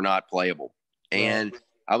 they were not playable. And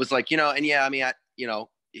I was like, you know, and yeah, I mean, you know,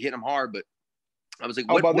 hit them hard, but I was like,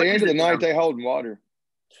 by the end of the night, they hold water.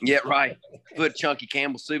 Yeah, right. Put chunky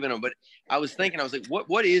Campbell soup in them. But I was thinking, I was like,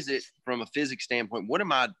 what is it from a physics standpoint? What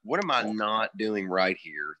am I not doing right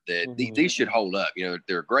here that these should hold up? You know,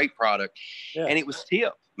 they're a great product. Yeah. And it was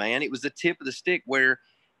tip, man. It was the tip of the stick where,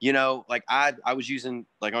 you know, like I was using,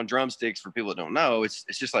 like, on drumsticks, for people that don't know, it's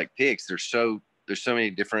just like picks. There's so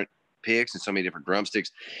many different picks and so many different drumsticks.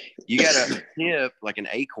 You got a tip, like an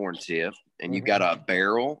acorn tip, and you've got a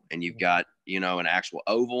barrel, and you've got, you know, an actual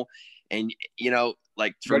oval. And, you know,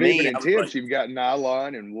 like, for me, even in tips, like, you've got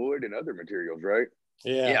nylon and wood and other materials, right?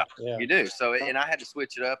 Yeah, you do. So, and I had to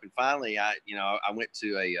switch it up. And finally, I went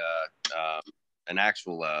to an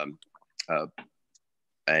actual,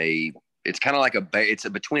 it's kind of like it's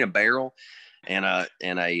between a barrel and a.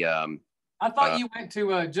 I thought you went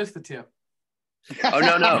to just the tip. Oh,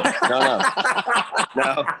 no,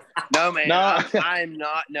 man. No. I'm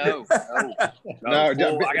not. No. I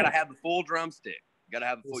gotta have the full drumstick. Gotta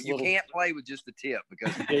have the full. You can't play with just the tip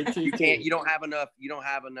because you can't. You don't have enough.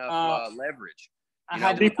 Leverage.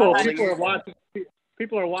 People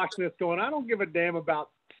are watching this going, I don't give a damn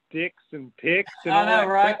about sticks and picks and I know,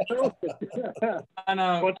 right? I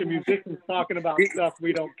know. A bunch of musicians talking about stuff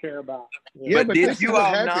we don't care about. Yeah, but did you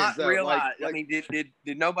all not realize? I mean, did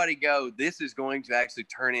nobody go, this is going to actually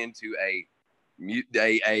turn into a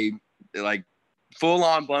like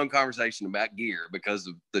full-on blown conversation about gear because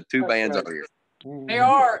of the two bands over here? They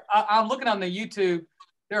are. I'm looking on the YouTube.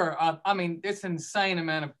 There are. I mean, it's an insane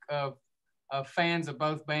amount of fans of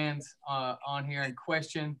both bands on here in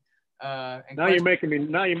question. Now you're making me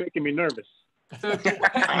nervous. So it's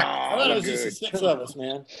just 6 of us,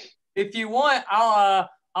 man. If you want, I'll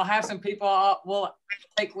have some people. We'll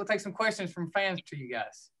take some questions from fans to you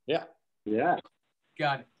guys. Yeah.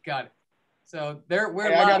 Got it. So I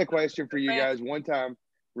got a question for you guys. One time,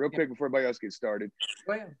 real quick before everybody else gets started.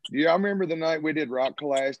 Go ahead. Do y'all remember the night we did Rock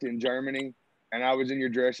Collast in Germany, and I was in your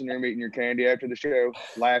dressing room eating your candy after the show,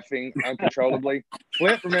 laughing uncontrollably?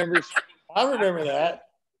 Flip remembers. I remember that.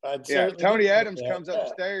 Tony Adams comes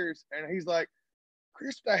upstairs and he's like,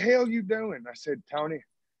 Chris, what the hell you doing? I said, Tony,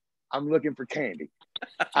 I'm looking for candy.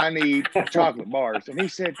 I need chocolate bars. And he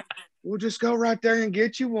said, well, just go right there and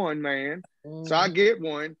get you one, man. So I get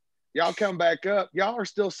one. Y'all come back up. Y'all are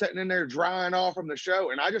still sitting in there drying off from the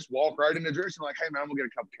show. And I just walk right in the dressing room like, hey, man, I'm going to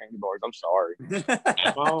get a couple candy bars. I'm sorry.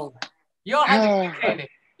 Y'all had the good candy.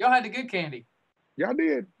 Y'all had the good candy. Y'all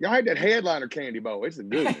did. Y'all had that headliner candy bowl. It's a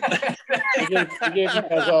good one. we gave you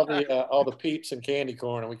guys all the peeps and candy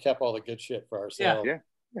corn, and we kept all the good shit for ourselves. Yeah.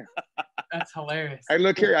 That's hilarious. Hey,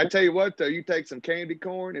 look here. I tell you what, though. You take some candy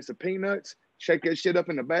corn and some peanuts, shake that shit up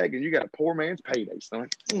in the bag, and you got a poor man's payday, son.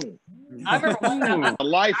 I remember one time. A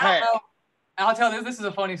life hack. I'll tell you, this is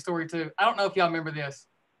a funny story, too. I don't know if y'all remember this.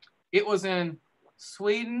 It was in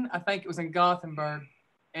Sweden. I think it was in Gothenburg.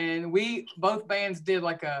 And both bands did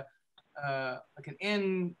like an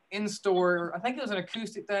in-store, I think it was an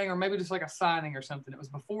acoustic thing, or maybe just like a signing or something. It was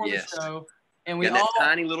before the show, and we all that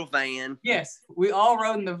tiny little van. Yes, we all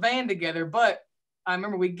rode in the van together. But I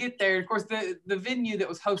remember we get there. Of course, the venue that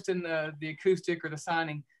was hosting the acoustic or the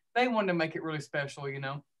signing, they wanted to make it really special, you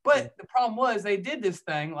know. But the problem was they did this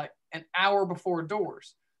thing like an hour before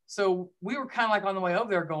doors, so we were kind of like on the way over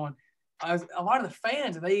there going, a lot of the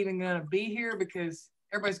fans, are they even going to be here because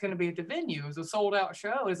everybody's going to be at the venue? It was a sold out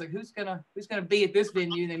show. It's like, who's gonna be at this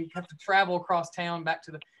venue? And then you have to travel across town back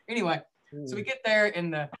to anyway. So we get there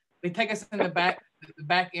and they take us in the back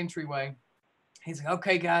entryway. He's like,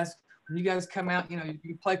 okay, guys, and you guys come out, you know,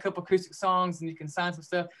 you play a couple acoustic songs and you can sign some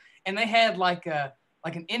stuff. And they had like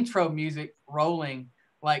an intro music rolling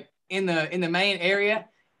like in the main area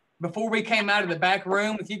before we came out of the back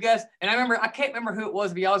room with you guys. And I can't remember who it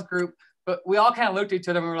was of y'all's group, but we all kind of looked at each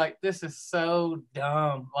other and we were like, this is so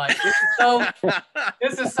dumb. Like,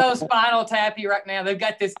 this is so Spinal Tappy right now. They've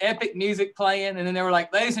got this epic music playing. And then they were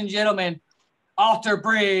like, ladies and gentlemen, Alter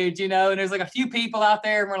Bridge, you know, and there's like a few people out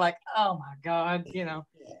there and we're like, oh my God, you know.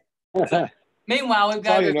 So, meanwhile, we've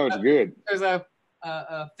got, it's good. There's a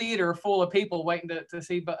theater full of people waiting to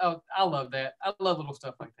see, but I love that. I love little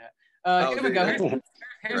stuff like that. Here we go.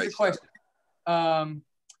 Here's the question. Now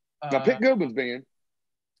pick good ones, Ben.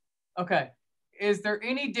 Okay. Is there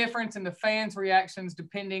any difference in the fans' reactions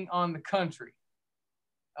depending on the country?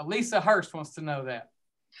 Lisa Hurst wants to know that.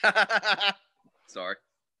 Sorry.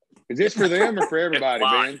 Is this for them or for everybody,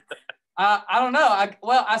 Ben? I don't know.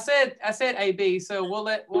 I said AB, so we'll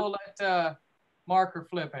let Mark or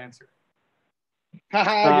Flip answer.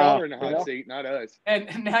 Y'all are in the hot seat, not us.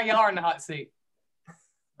 And now y'all are in the hot seat.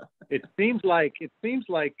 It seems like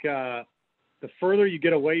the further you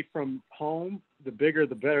get away from home, the bigger,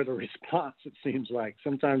 the better the response. It seems like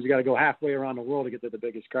sometimes you got to go halfway around the world to get to the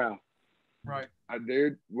biggest crowd. Right.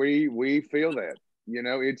 Dude, we feel that. You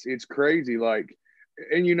know, it's crazy. Like,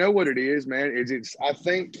 and you know what it is, man. It's I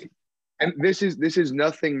think, and this is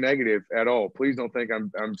nothing negative at all. Please don't think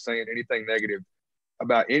I'm saying anything negative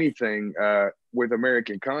about anything with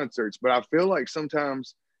American concerts. But I feel like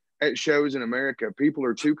sometimes at shows in America, people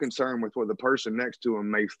are too concerned with what the person next to them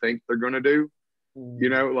may think they're going to do. You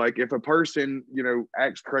know, like if a person, you know,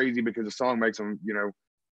 acts crazy because the song makes them, you know,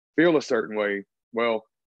 feel a certain way. Well,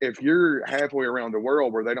 if you're halfway around the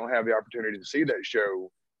world where they don't have the opportunity to see that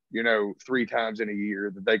show, you know, 3 times in a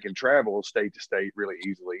year, that they can travel state to state really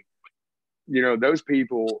easily. You know, those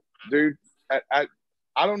people, dude, I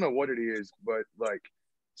don't know what it is, but like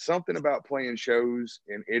something about playing shows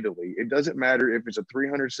in Italy, it doesn't matter if it's a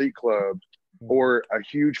 300-seat club or a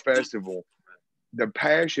huge festival. The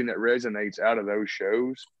passion that resonates out of those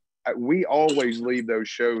shows, we always leave those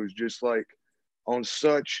shows just like on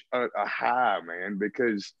such a high, man,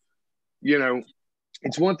 because, you know,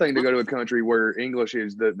 it's one thing to go to a country where English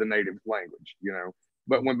is the native language, you know,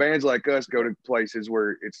 but when bands like us go to places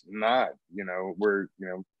where it's not, you know, where, you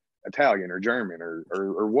know, Italian or German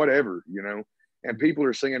or whatever, you know, and people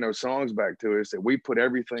are singing those songs back to us that we put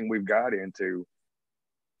everything we've got into,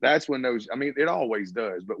 that's when those, I mean, it always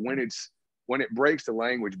does, but when it breaks the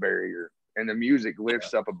language barrier and the music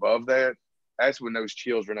lifts up above that, that's when those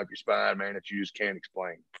chills run up your spine, man, that you just can't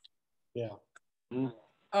explain. Yeah.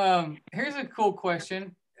 Here's a cool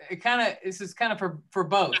question. This is kind of for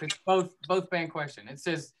both. It's both band question. It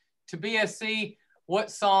says, to BSC,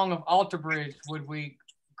 what song of Alter Bridge would we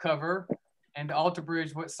cover? And to Alter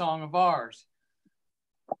Bridge, what song of ours?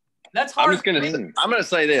 That's hard. I'm gonna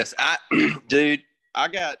say this. Dude, I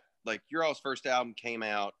got, like, your all's first album came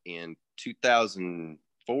out in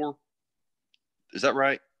 2004. Is that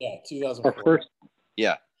right? Yeah, 2004.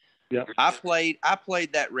 Yeah. Yeah. I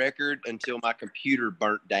played that record until my computer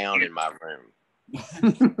burnt down in my room.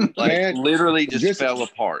 Like, Man, literally just fell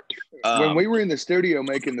apart. When we were in the studio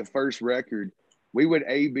making the first record, we would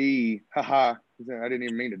A/B. Haha, I didn't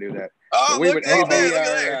even mean to do that. Oh, we look would at A/B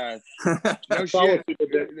there. no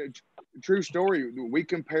shit. True story. We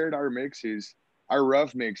compared our mixes, our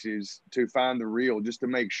rough mixes, to find the real, just to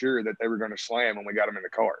make sure that they were going to slam when we got them in the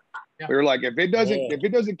car. Yeah. We were like, if it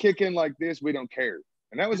doesn't kick in like this, we don't care.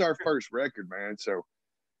 And that was our first record, man. So,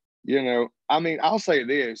 you know, I mean, I'll say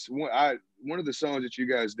this: one of the songs that you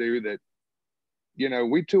guys do that, you know,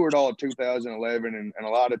 we toured all of 2011 and a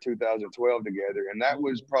lot of 2012 together, and that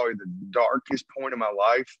was probably the darkest point of my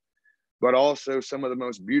life, but also some of the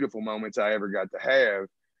most beautiful moments I ever got to have.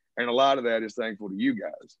 And a lot of that is thankful to you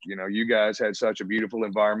guys. You know, you guys had such a beautiful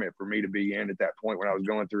environment for me to be in at that point when I was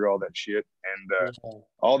going through all that shit. And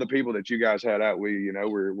all the people that you guys had out with, you know,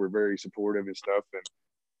 were very supportive and stuff.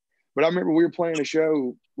 But I remember we were playing a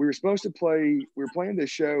show. We were playing this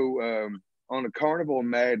show on a Carnival of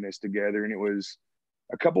Madness together. And it was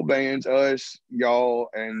a couple bands, us, y'all,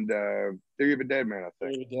 and Theory of a Dead Man, I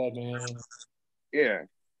think. Theory of a Dead Man. Yeah.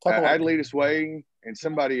 I'd Lead Us Way and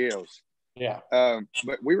somebody else. Yeah.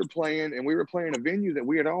 But we were playing a venue that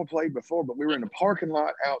we had all played before, but we were in the parking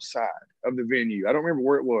lot outside of the venue. I don't remember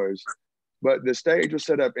where it was, but the stage was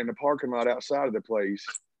set up in the parking lot outside of the place.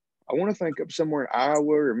 I want to think up somewhere in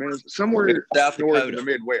Iowa or Minnesota, somewhere South north Dakota. of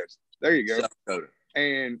the Midwest. There you go. South Dakota.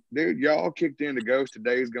 And dude, y'all kicked into Ghost of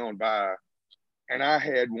Days Gone By, and I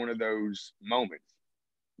had one of those moments.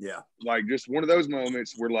 Yeah. Like just one of those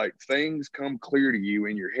moments where like things come clear to you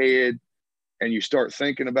in your head. and you start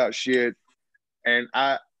thinking about shit. And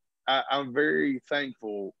I'm very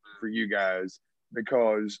thankful for you guys,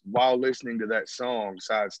 because while listening to that song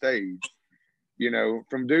Side Stage,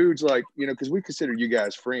 from dudes like, because we consider you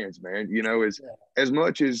guys friends, man, as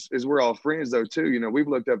much as we're all friends though too, we've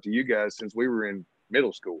looked up to you guys since we were in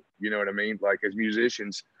middle school, you know what I mean? Like as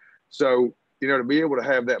musicians. So, to be able to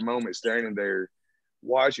have that moment standing there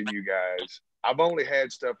watching you guys, I've only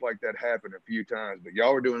had stuff like that happen a few times, but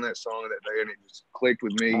y'all were doing that song that day and it just clicked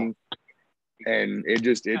with me. And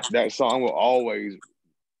that song will always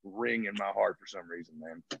ring in my heart for some reason,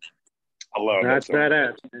 man. I love that song. That's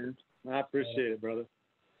badass, man. I appreciate it, brother.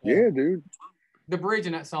 Yeah, dude. The bridge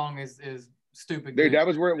in that song is stupid. Dude, good. that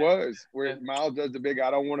was where it was. Where Miles does the big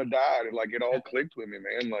 "I don't want to die." It all clicked with me,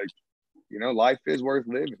 man. Like, life is worth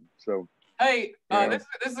living. So. Hey, this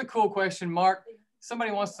is a cool question, Mark. Somebody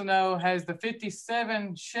wants to know: has the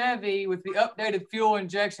 '57 Chevy with the updated fuel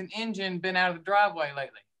injection engine been out of the driveway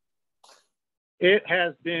lately? It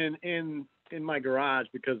has been in my garage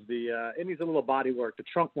because it needs a little body work. The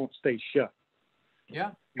trunk won't stay shut.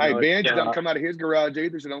 Yeah. Hey, Bench don't come out of his garage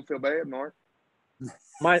either, so don't feel bad, Mark.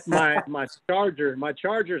 My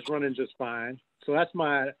charger's running just fine. So that's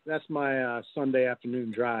my Sunday afternoon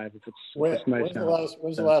drive. If it's nice. When's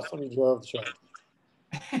the last time you drove the Charger?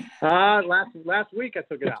 Last week I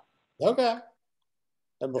took it out. Okay.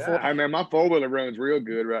 And before, I mean, my 4-wheeler runs real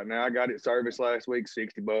good right now. I got it serviced last week,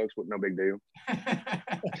 $60, with no big deal.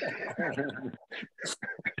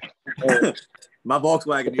 My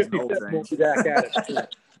Volkswagen needs an oil change.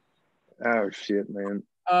 Oh shit, man!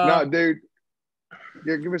 No, dude.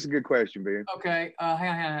 Yeah, give us a good question, Ben. Okay,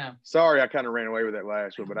 hang on. Sorry, I kind of ran away with that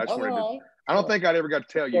last one, but I just wanted to. I don't think I'd ever got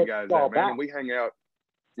to tell you guys that, man. And we hang out,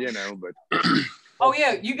 but. Oh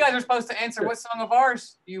yeah, you guys are supposed to answer what song of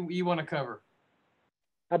ours you want to cover.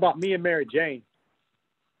 How about Me and Mary Jane?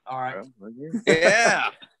 All right. Well,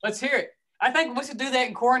 Yeah. Let's hear it. I think we should do that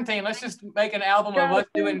in quarantine. Let's just make an album of us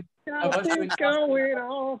doing. Going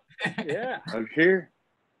on. Yeah. I'm here.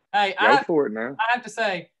 Hey, Go for it now. I have to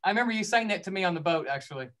say, I remember you saying that to me on the boat,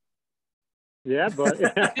 actually. Yeah, but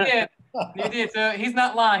you did. So he's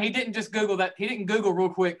not lying. He didn't just Google that. He didn't Google real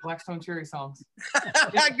quick Blackstone Cherry songs.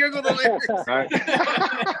 I Googled the lyrics. Right.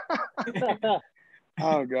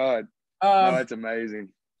 Oh God. No, that's amazing.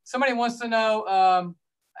 Somebody wants to know,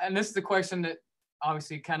 and this is the question that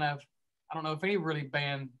obviously kind of, I don't know if any really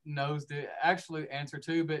band knows the actual answer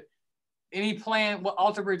to, but what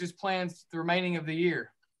Alter Bridge's plans the remaining of the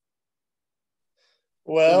year?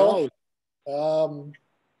 Well,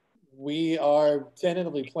 we are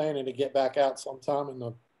tentatively planning to get back out sometime in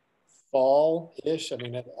the fall-ish. I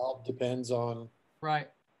mean, it all depends on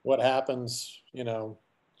what happens,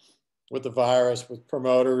 with the virus, with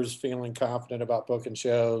promoters feeling confident about booking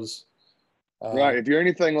shows. Right. If you're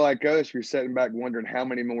anything like us, you're sitting back wondering how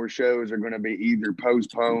many more shows are going to be either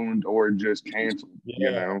postponed or just canceled.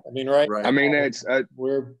 Yeah. I mean, right. I mean, it's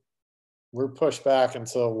we're pushed back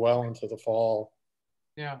until well into the fall.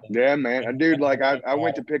 Yeah. Yeah, man. Dude, like I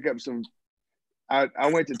went to pick up some. I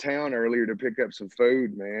went to town earlier to pick up some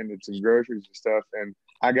food, man, and some groceries and stuff. And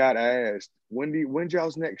I got asked, when's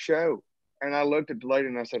y'all's next show? And I looked at the lady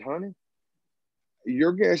and I said, honey,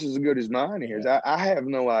 your guess is as good as mine is. I have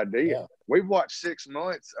no idea. Yeah. We've watched 6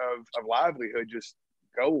 months of livelihood just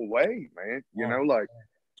go away, man.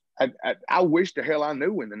 I wish the hell I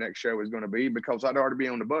knew when the next show was going to be, because I'd already be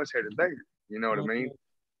on the bus headed there. You know what I mean?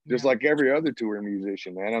 Just like every other touring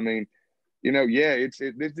musician, man. I mean, this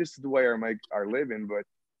is the way I make our living, but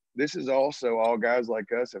this is also all guys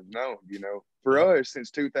like us have known, for us since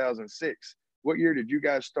 2006. What year did you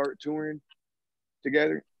guys start touring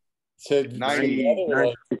together?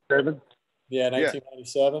 1997. Yeah,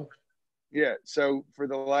 1997. Yeah. So for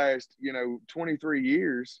the last, 23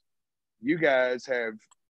 years, you guys have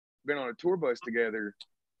been on a tour bus together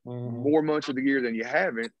more months of the year than you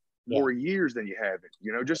haven't, more years than you haven't,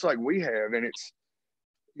 just like we have. And it's,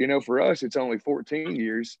 for us, it's only 14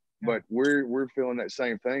 years, but we're feeling that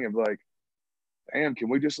same thing of like, damn, can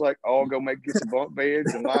we just all go get some bunk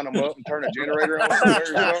beds and line them up and turn a generator on somewhere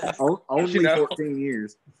or something? Only 14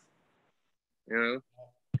 years. Dude,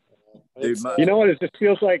 you know what? It just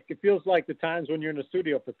feels like the times when you're in the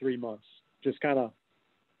studio for 3 months, just kind of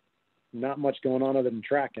not much going on other than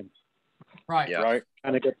tracking. Right. Yeah. Right.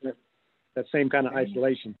 Kind of get that same kind of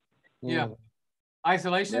isolation. Yeah.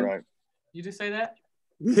 Isolation. Right. You just say that?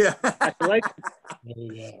 Yeah. Isolation.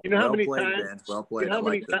 You know how many played, times? Ben. Well played. You know how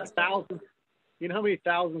many thousands? You know how many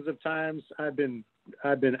thousands of times I've been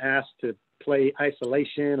asked to play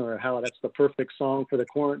Isolation, or how that's the perfect song for the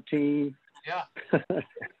quarantine. Yeah.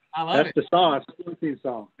 I love That's it. the song. That's the theme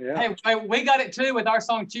song. Yeah. Hey, we got it too with our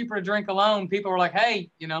song "Cheaper to Drink Alone." People were like, "Hey,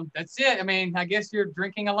 that's it." I mean, I guess you're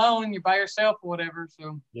drinking alone, you're by yourself or whatever.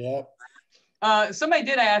 So Yeah. Somebody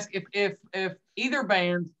did ask if either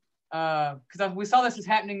band, because we saw this is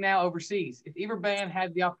happening now overseas. If either band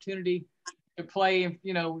had the opportunity to play,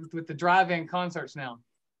 with the drive-in concerts now,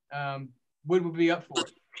 would we be up for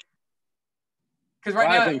it? Because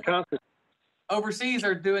right Drive-in now, concert. overseas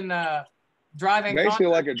they're doing drive-in. Basically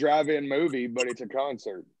like a drive-in movie, but it's a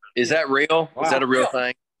concert. Is that real? Wow. Is that a real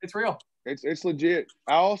thing? It's real. It's legit.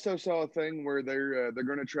 I also saw a thing where they're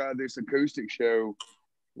going to try this acoustic show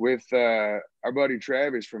with our buddy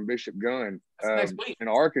Travis from Bishop Gunn Next week in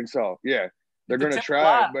Arkansas. Yeah, they're going to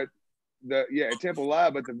try it, but at Temple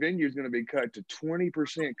Live, but the venue is going to be cut to 20%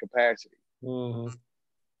 capacity. Mm-hmm.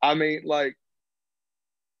 I mean, like,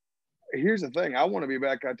 here's the thing: I want to be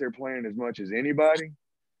back out there playing as much as anybody,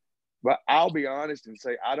 but I'll be honest and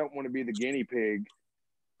say I don't want to be the guinea pig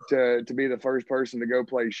to be the first person to go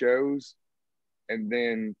play shows and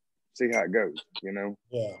then see how it goes. Yeah.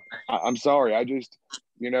 I'm sorry. I just,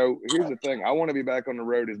 here's the thing. I want to be back on the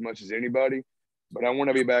road as much as anybody, but I want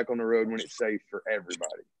to be back on the road when it's safe for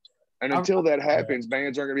everybody. And until that happens,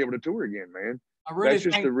 bands aren't going to be able to tour again, man. That's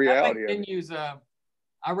just the reality of it. Venues,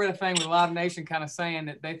 I read a thing with Live Nation kind of saying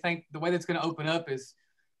that they think the way that's going to open up is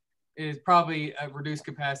probably reduced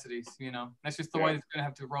capacities. That's just the way it's going to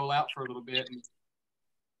have to roll out for a little bit. And,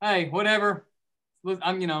 hey, whatever.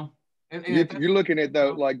 I'm, You're looking at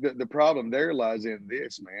like the problem there lies in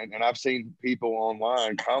this, man. And I've seen people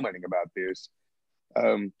online commenting about this.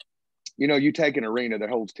 You take an arena that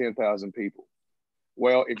holds 10,000 people.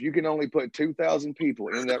 Well, if you can only put 2,000 people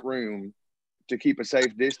in that room to keep a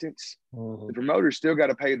safe distance, the promoter's still got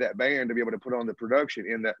to pay that band to be able to put on the production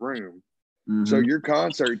in that room. Mm-hmm. So your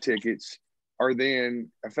concert tickets are then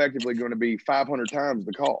effectively going to be 500 times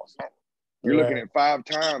the cost. You're looking at 5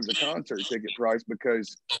 times the concert ticket price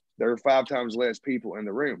because there are 5 times less people in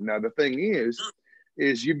the room. Now, the thing is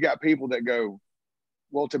you've got people that go,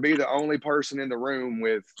 well, to be the only person in the room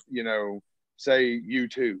with, say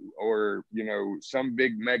U2 or, some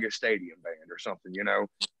big mega stadium band or something,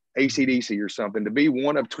 AC/DC or something, to be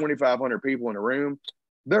one of 2,500 people in a room,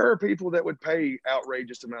 there are people that would pay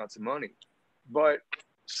outrageous amounts of money. But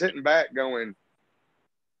sitting back going,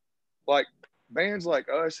 like, bands like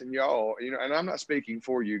us and y'all, and I'm not speaking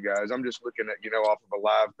for you guys. I'm just looking at, off of a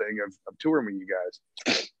live thing of touring with you guys.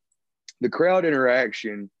 The crowd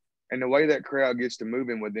interaction and the way that crowd gets to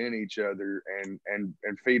moving within each other and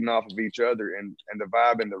feeding off of each other and the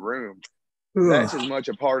vibe in the room, that's as much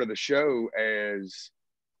a part of the show as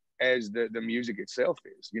the music itself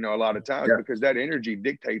is, a lot of times, because that energy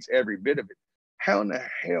dictates every bit of it. How in the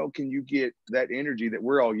hell can you get that energy that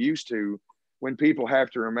we're all used to when people have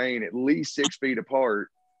to remain at least 6 feet apart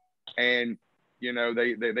and,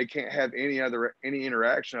 they can't have any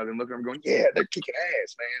interaction other than looking at them going, yeah, they're kicking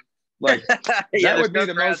ass, man. Like, that would be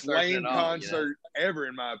the most lame concert ever,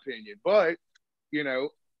 in my opinion. But,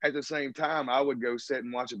 at the same time, I would go sit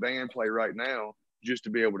and watch a band play right now just to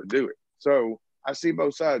be able to do it. So I see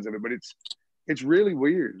both sides of it, but it's really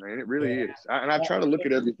weird, man. It really is. And I try to look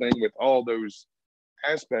at everything with all those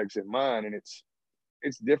aspects in mind, and it's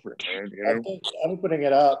different, man. I think opening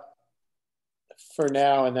it up for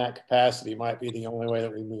now in that capacity might be the only way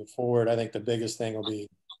that we move forward. I think the biggest thing will be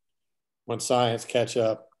when science catches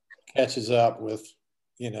up with,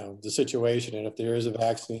 the situation, and if there is a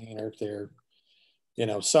vaccine or if there,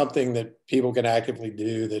 something that people can actively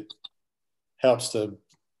do that helps to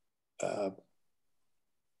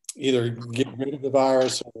either get rid of the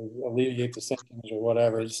virus or alleviate the symptoms or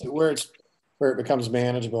whatever, where it becomes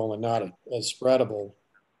manageable and not as spreadable.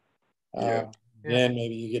 Then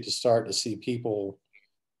maybe you get to start to see people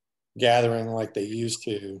gathering like they used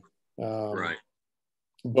to. Right.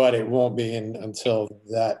 But it won't be until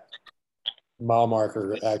that mile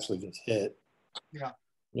marker actually gets hit. Yeah.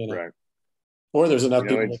 Right. Or there's enough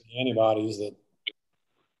people with the antibodies that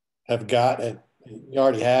have got it, you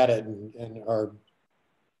already had it and are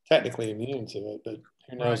technically immune to it, but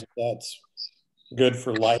who knows if that's good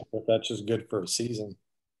for life, if that's just good for a season.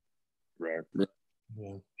 Right.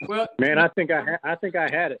 Yeah. Well, man, I think I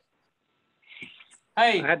had it.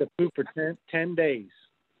 Hey, I had to poop for 10 days.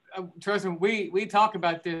 Trust me, we talk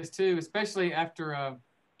about this too, especially after after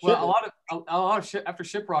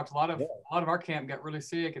Shiprocked, a lot of our camp got really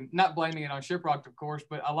sick, and not blaming it on Shiprocked, of course,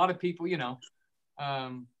 but a lot of people,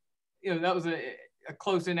 that was a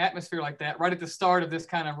closed-in atmosphere like that right at the start of this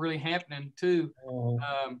kind of really happening too.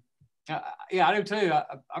 I do too.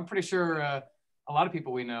 I'm pretty sure a lot of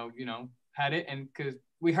people we know, had it, and because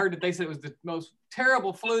we heard that they said it was the most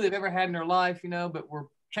terrible flu they've ever had in their life, but we're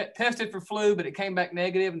tested for flu, but it came back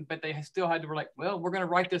negative. But they still had to be like, well, we're going to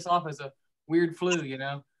write this off as a weird flu, you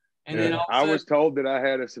know. And then all of a I sudden, was told that I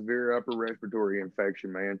had a severe upper respiratory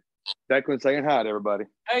infection, man. Declan saying hi to everybody.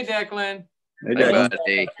 hey, Declan. Hey, Hey, Dad.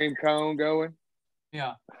 buddy. Same cone going.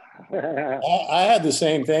 Yeah. I had the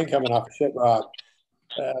same thing coming off of Shit Rock.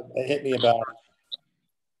 It hit me about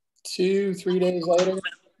 2-3 days later,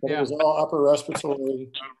 but it was all upper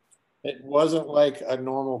respiratory. It wasn't like a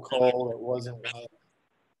normal cold. It wasn't like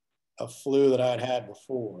a flu that I'd had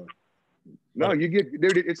before. No, you get,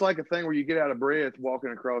 dude, it's like a thing where you get out of breath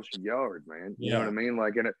walking across your yard, man. You know what I mean?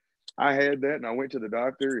 Like, I had that and I went to the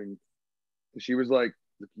doctor and she was like,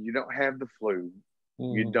 you don't have the flu.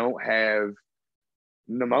 You don't have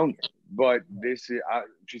pneumonia. But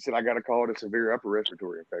she said, I got to call it a severe upper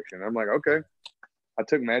respiratory infection. I'm like, okay. I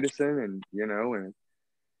took medicine and, you know,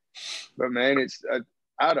 but man,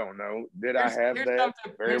 I don't know. Did I have that?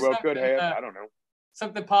 Very well could have. I don't know.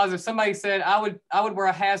 Something positive. Somebody said I would wear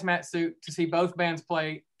a hazmat suit to see both bands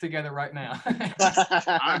play together right now.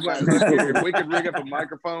 If we could rig up a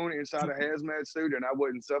microphone inside a hazmat suit and I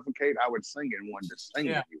wouldn't suffocate, I would sing in one to sing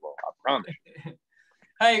with you all. I promise you.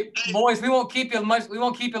 Hey, boys, we won't keep you much. We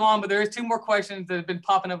won't keep you long, but there is 2 more questions that have been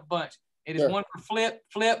popping up a bunch. It is one for Flip.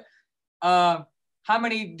 Flip, how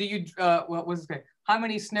many do you? What was it? How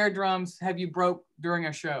many snare drums have you broke during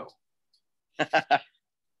a show?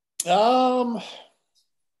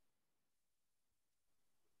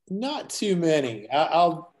 Not too many.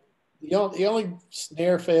 The only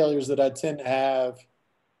snare failures that I tend to have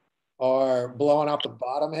are blowing out the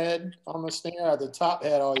bottom head on the snare. The top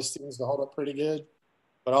head always seems to hold up pretty good,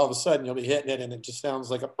 but all of a sudden you'll be hitting it and it just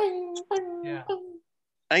sounds like a bing, bing, yeah. bing.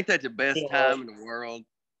 I think that's the best time in the world.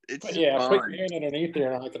 It's put fun. your hand underneath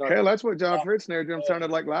there. And hell, that's what John Fritz snare drum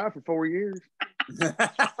sounded like live for 4 years.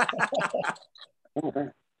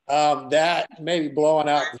 That maybe blowing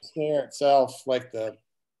out the snare itself, like the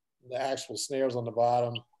actual snares on the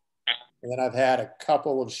bottom. And then I've had a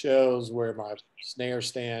couple of shows where my snare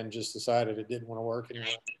stand just decided it didn't want to work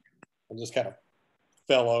anymore and just kind of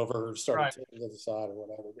fell over and started tilting to the side or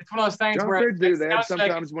whatever. It's one of those things John where Fritz do that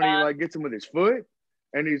sometimes when he like gets him with his foot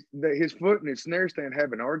and his foot and his snare stand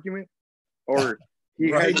have an argument, or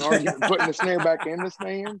he has an argument putting the snare back in the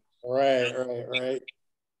stand. Right.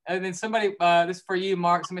 And then somebody, this is for you,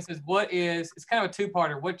 Mark. Somebody says, it's kind of a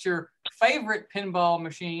 2-parter. What's your favorite pinball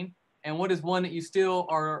machine? And what is one that you still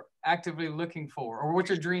are actively looking for? Or what's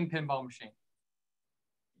your dream pinball machine?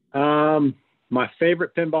 My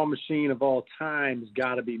favorite pinball machine of all time has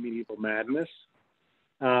got to be Medieval Madness.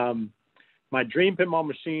 My dream pinball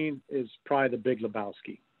machine is probably the Big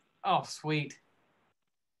Lebowski. Oh, sweet.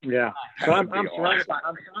 Yeah. So I'm surrounded by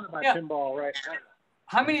pinball right now.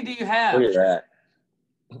 How many do you have? Look at that.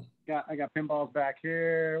 I got pinballs back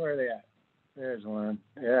here. Where are they at? There's one.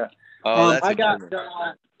 Yeah. Oh, that's I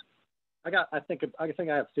think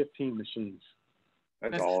I have 15 machines.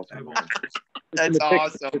 That's awesome. That's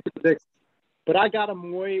awesome. But I got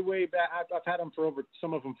them way back. I've had them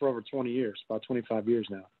some of them for over 20 years, about 25 years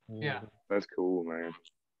now. Yeah. That's cool, man.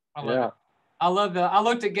 I love it. I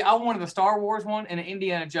wanted the Star Wars one and an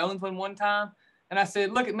Indiana Jones one time. And I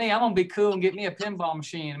said, look at me, I'm going to be cool and get me a pinball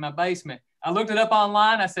machine in my basement. I looked it up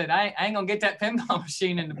online. I said, I ain't going to get that pinball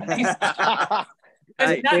machine in the basement.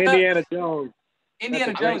 Indiana Jones.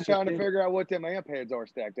 Indiana Jones. Trying to figure out what them amp heads are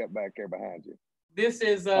stacked up back there behind you. This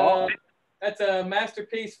is that's a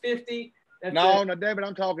Masterpiece 50. No, David,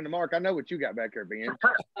 I'm talking to Mark. I know what you got back there, Ben.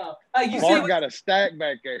 Mark got a stack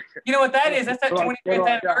back there. You know what that is? That's that 25th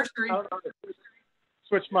anniversary.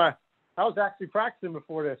 I was actually practicing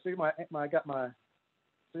before this. See, I got my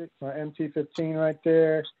MT-15 right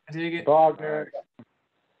there. Bogner,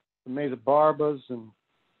 Mesa Barbas, and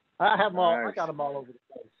I have them all. I got them all over the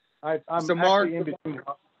place. I'm so Mark, in between.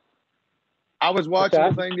 I was watching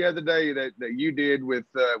a thing the other day that you did with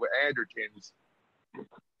Andertons,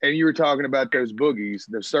 and you were talking about those boogies,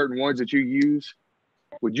 the certain ones that you use.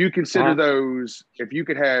 Would you consider those, if you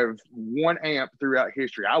could have one amp throughout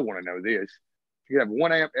history? I want to know this. If you have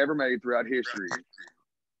one amp ever made throughout history,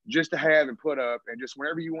 just to have and put up, and just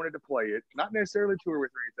whenever you wanted to play it, not necessarily tour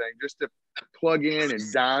with or anything, just to plug in and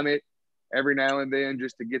dime it every now and then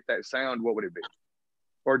just to get that sound, what would it be?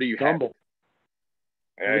 Or do you have it?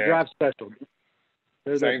 The drive special.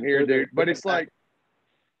 Same here, dude. But it's like,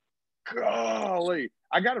 golly,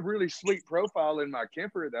 I got a really sweet profile in my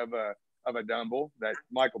Kemper of a Dumble that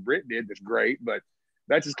Michael Britt did. That's great, but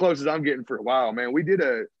that's as close as I'm getting for a while, man. We did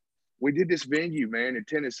this venue, man, in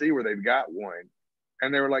Tennessee where they've got one,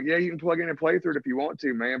 and they were like, yeah, you can plug in and play through it if you want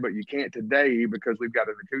to, man, but you can't today because we've got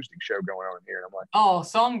an acoustic show going on in here. And I'm like, oh,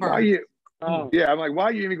 Songbird. Yeah, I'm like, why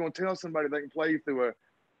are you even going to tell somebody they can play through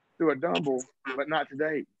through a Dumble, but not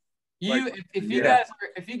today. If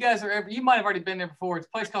you guys are ever, you might have already been there before. It's a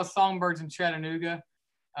place called Songbirds in Chattanooga.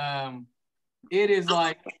 It is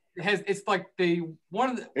like it's like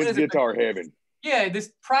it's guitar heaven. Yeah,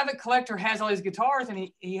 this private collector has all these guitars and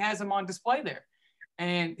he has them on display there,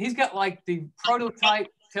 and he's got like the prototype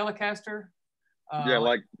Telecaster.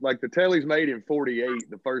 Like the Tellies made in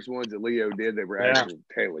 '48. The first ones that Leo did, they were actual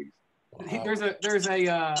Tellies. There's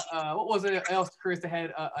a what was it else, Chris? That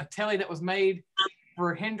had a Telly that was made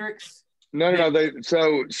for Hendrix. No.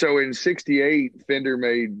 So in '68, Fender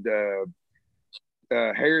made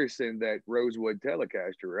Harrison that Rosewood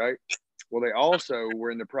Telecaster, right? Well, they also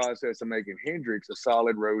were in the process of making Hendrix a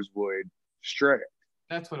solid Rosewood Strat.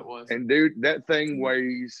 That's what it was. And dude, that thing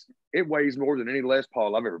weighs more than any Les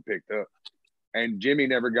Paul I've ever picked up. And Jimmy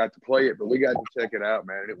never got to play it, but we got to check it out,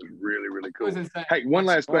 man. It was really, really cool. Hey, one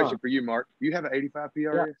last question for you, Mark. Do you have an 85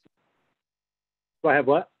 PRS? Yeah. Do I have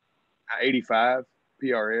what? An 85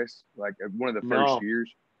 PRS, like one of the first years.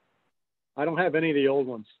 I don't have any of the old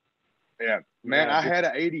ones. Yeah, man, I had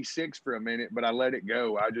an 86 for a minute, but I let it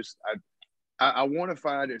go. I want to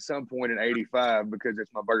find at some point an 85 because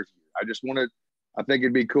it's my birthday. I think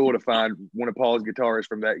it'd be cool to find one of Paul's guitars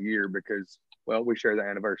from that year because, well, we share the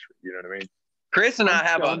anniversary. You know what I mean? Chris and I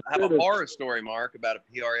have a horror story, Mark, about a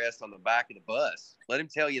PRS on the back of the bus. Let him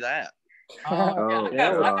tell you that. I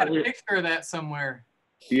got a picture of that somewhere.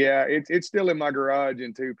 Yeah, it's still in my garage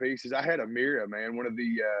in two pieces. I had a Mira, man, one of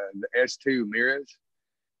the S2 Miras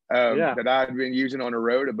that I'd been using on the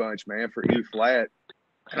road a bunch, man, for E flat.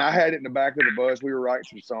 And I had it in the back of the bus. We were writing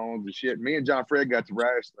some songs and shit. Me and John Fred got to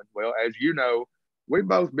wrestling. Well, as you know, we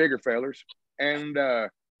both bigger fellers. And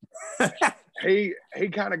he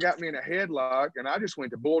kind of got me in a headlock, and I just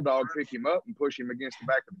went to bulldog pick him up and push him against the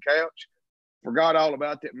back of the couch. Forgot all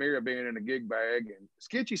about that mirror being in a gig bag. And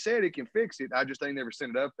Skitchy said he can fix it. I just ain't never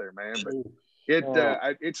sent it up there, man. But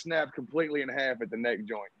it snapped completely in half at the neck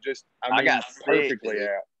joint. I got perfectly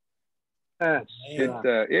out.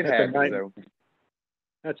 It happens though.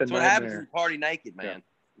 That's what happens when you party naked, man.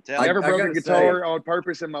 I never broke a guitar on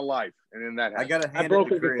purpose in my life, and then that happened. I got to hand it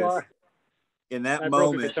to Chris. In that moment,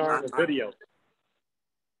 broke a guitar in the video.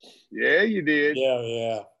 Yeah, you did.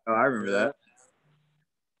 Yeah. Oh, I remember that.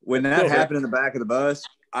 When that happened in the back of the bus,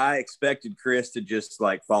 I expected Chris to just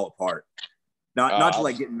like fall apart. Not to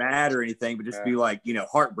like get mad or anything, but just be like,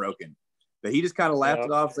 heartbroken. But he just kind of laughed it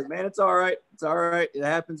off. It's like, man, it's all right. It's all right. It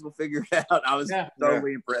happens. We'll figure it out. I was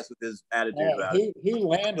totally impressed with his attitude about it. Who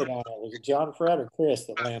landed on it? Was it John Fred or Chris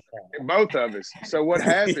that landed on it? Both of us. So what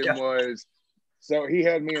happened was, so he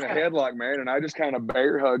had me in a headlock, man, and I just kind of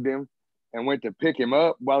bear hugged him and went to pick him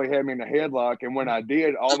up while he had me in the headlock. And when I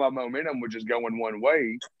did, all my momentum was just going one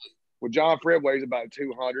way. Well, John Fred weighs about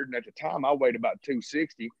 200, and at the time I weighed about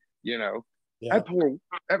 260, Yeah.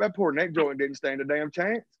 That poor neck joint didn't stand a damn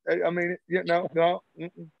chance. I mean, it's done.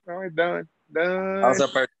 I was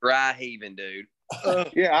up there dry heaving, dude.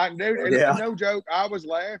 No joke. I was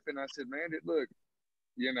laughing. I said, man, it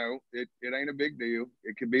ain't a big deal.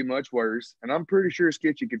 It could be much worse. And I'm pretty sure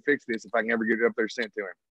Skitchy could fix this if I can ever get it up there sent to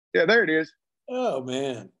him. Yeah, there it is. Oh,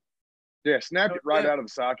 man. Yeah, snapped it right out of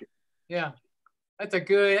the socket. Yeah. That's a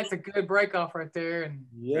good break off right there. And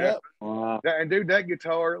wow. And dude, that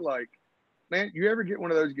guitar, like, man, you ever get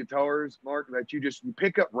one of those guitars, Mark, that you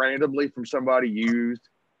pick up randomly from somebody used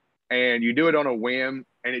and you do it on a whim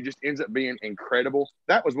and it just ends up being incredible?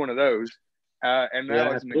 That was one of those. And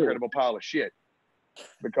that was an incredible pile of shit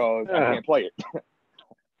because I can't play it.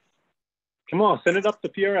 Come on, send it up to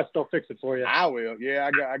PRS. They'll fix it for you. I will. Yeah,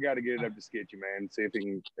 I got to get it up to Skitchy, man, and see if they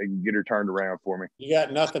can get her turned around for me. You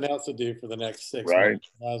got nothing else to do for the next 6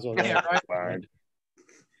 months. Might as well right.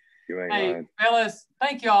 Hey, fellas,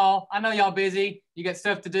 thank y'all. I know y'all busy. You got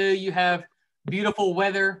stuff to do. You have beautiful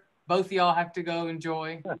weather. Both of y'all have to go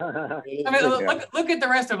enjoy. I mean, look at the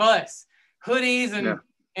rest of us. Hoodies and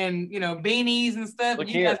beanies and stuff. And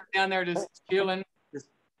you guys are down there just chilling.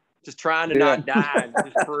 Just trying to not die and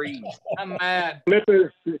just freeze. I'm mad.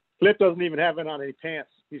 Flip doesn't even have it on any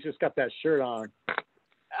pants. He's just got that shirt on.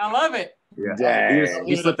 I love it. Yeah.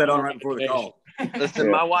 He slipped that on right before the call.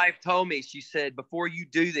 Listen, my wife told me, she said, before you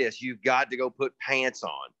do this, you've got to go put pants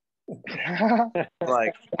on.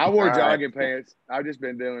 Like, I wore jogging pants. I've just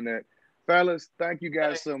been doing that. Fellas, thank you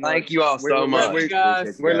guys so much. Thank you all so much. We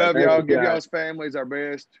love y'all. Give y'all's families our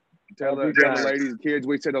best. Tell the ladies and kids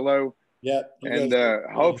we said hello. Yeah. And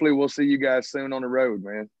hopefully we'll see you guys soon on the road,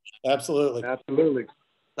 man. Absolutely.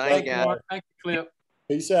 Thank you, guys. Thank you, Clip.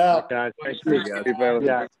 Peace out. Guys. Thank you, guys.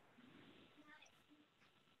 Yeah.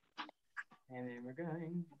 And then we're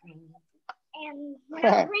going. And we're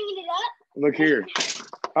bringing it up. Look here.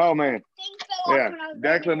 Oh, man. Thanks, Yeah,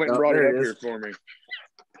 Declan went and brought it up here for me.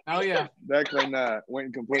 Oh yeah. Declan went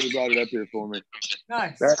and completely brought it up here for me.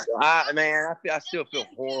 Nice. I still feel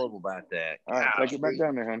horrible about that. All right, take it back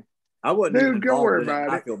down there, honey. I wasn't Dude, even go involved worry in it. about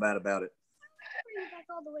I it. feel bad about it.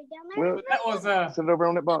 Well, That was sit over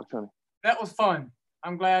on that box, honey. that was fun.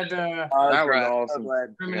 I'm glad. That was awesome.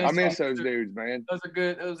 Reminisce I miss on- those dudes, man. Those are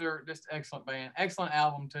good. Those are just excellent band. Excellent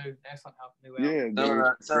album too. Excellent new album. Yeah,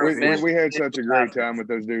 dude. We had such a great time with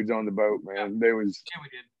those dudes on the boat, man. There was. Yeah, we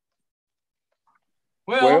did.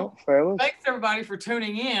 Well, fellas. Thanks everybody for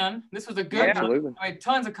tuning in. This was a good one. Absolutely. I made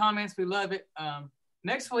tons of comments. We love it.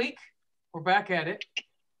 Next week we're back at it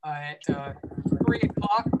at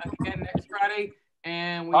 3:00 again next Friday,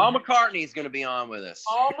 and Paul McCartney is going to be on with us.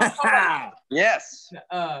 Paul McCartney. Yes.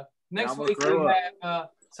 Next week we have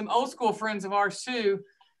some old school friends of ours too,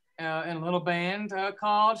 in a little band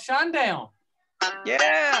called Shinedown.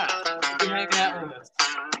 Yeah. Be hanging out with us.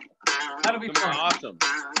 That'll be fun. Awesome.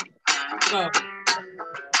 So,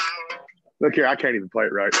 Look here, I can't even play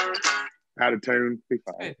it right. Out of tune, be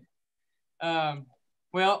fine.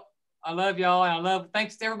 Well, I love y'all, and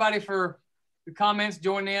thanks to everybody for the comments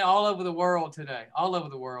joining in all over the world today. All over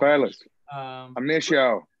the world. Fellas, I miss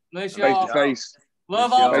y'all. Miss y'all. Face to face.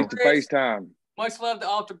 Love Alter Face to Bridge. face time. Much love to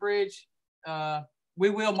Alter Bridge. We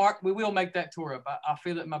will make that tour up. I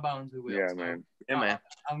feel it in my bones. We will. Yeah, man. Yeah, man.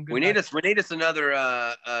 I'm good. We need us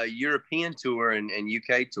another European tour and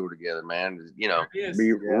UK tour together, man. You know,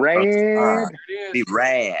 Be rad. Be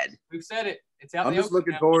rad. We've said it. It's out. I'm just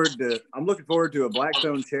looking forward to a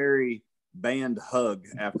Blackstone Cherry band hug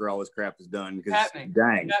after all this crap is done. Because happening.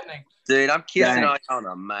 Dang, Happening. Dude, I'm kissing on you on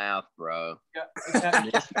the mouth, bro. Yeah, it's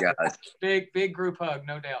happening. Guys. Big group hug,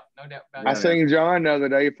 no doubt about I it. seen John the other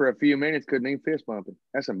day for a few minutes, couldn't even fist bump him.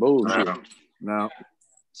 That's some bullshit. no,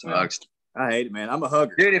 Sucks. I hate it, man. I'm a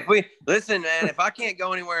hugger. Dude, if I can't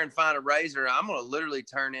go anywhere and find a razor, I'm gonna literally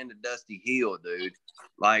turn into Dusty Hill, dude.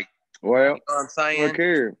 Like, Well, you know what I'm saying? look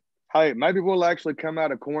here. Hey, maybe we'll actually come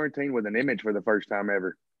out of quarantine with an image for the first time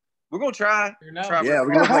ever. We're gonna try. Yeah,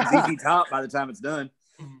 we're gonna look like ZZ Top by the time it's done.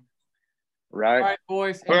 Right? All right,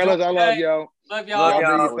 boys. Fellas, I love y'all. Love y'all. Love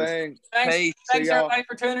y'all. Do your thing. Thanks See y'all. everybody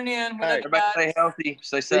for tuning in. We Hey. love you Everybody guys. stay healthy.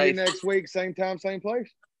 Stay See you safe. next week, same time, same place.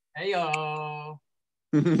 Hey, y'all.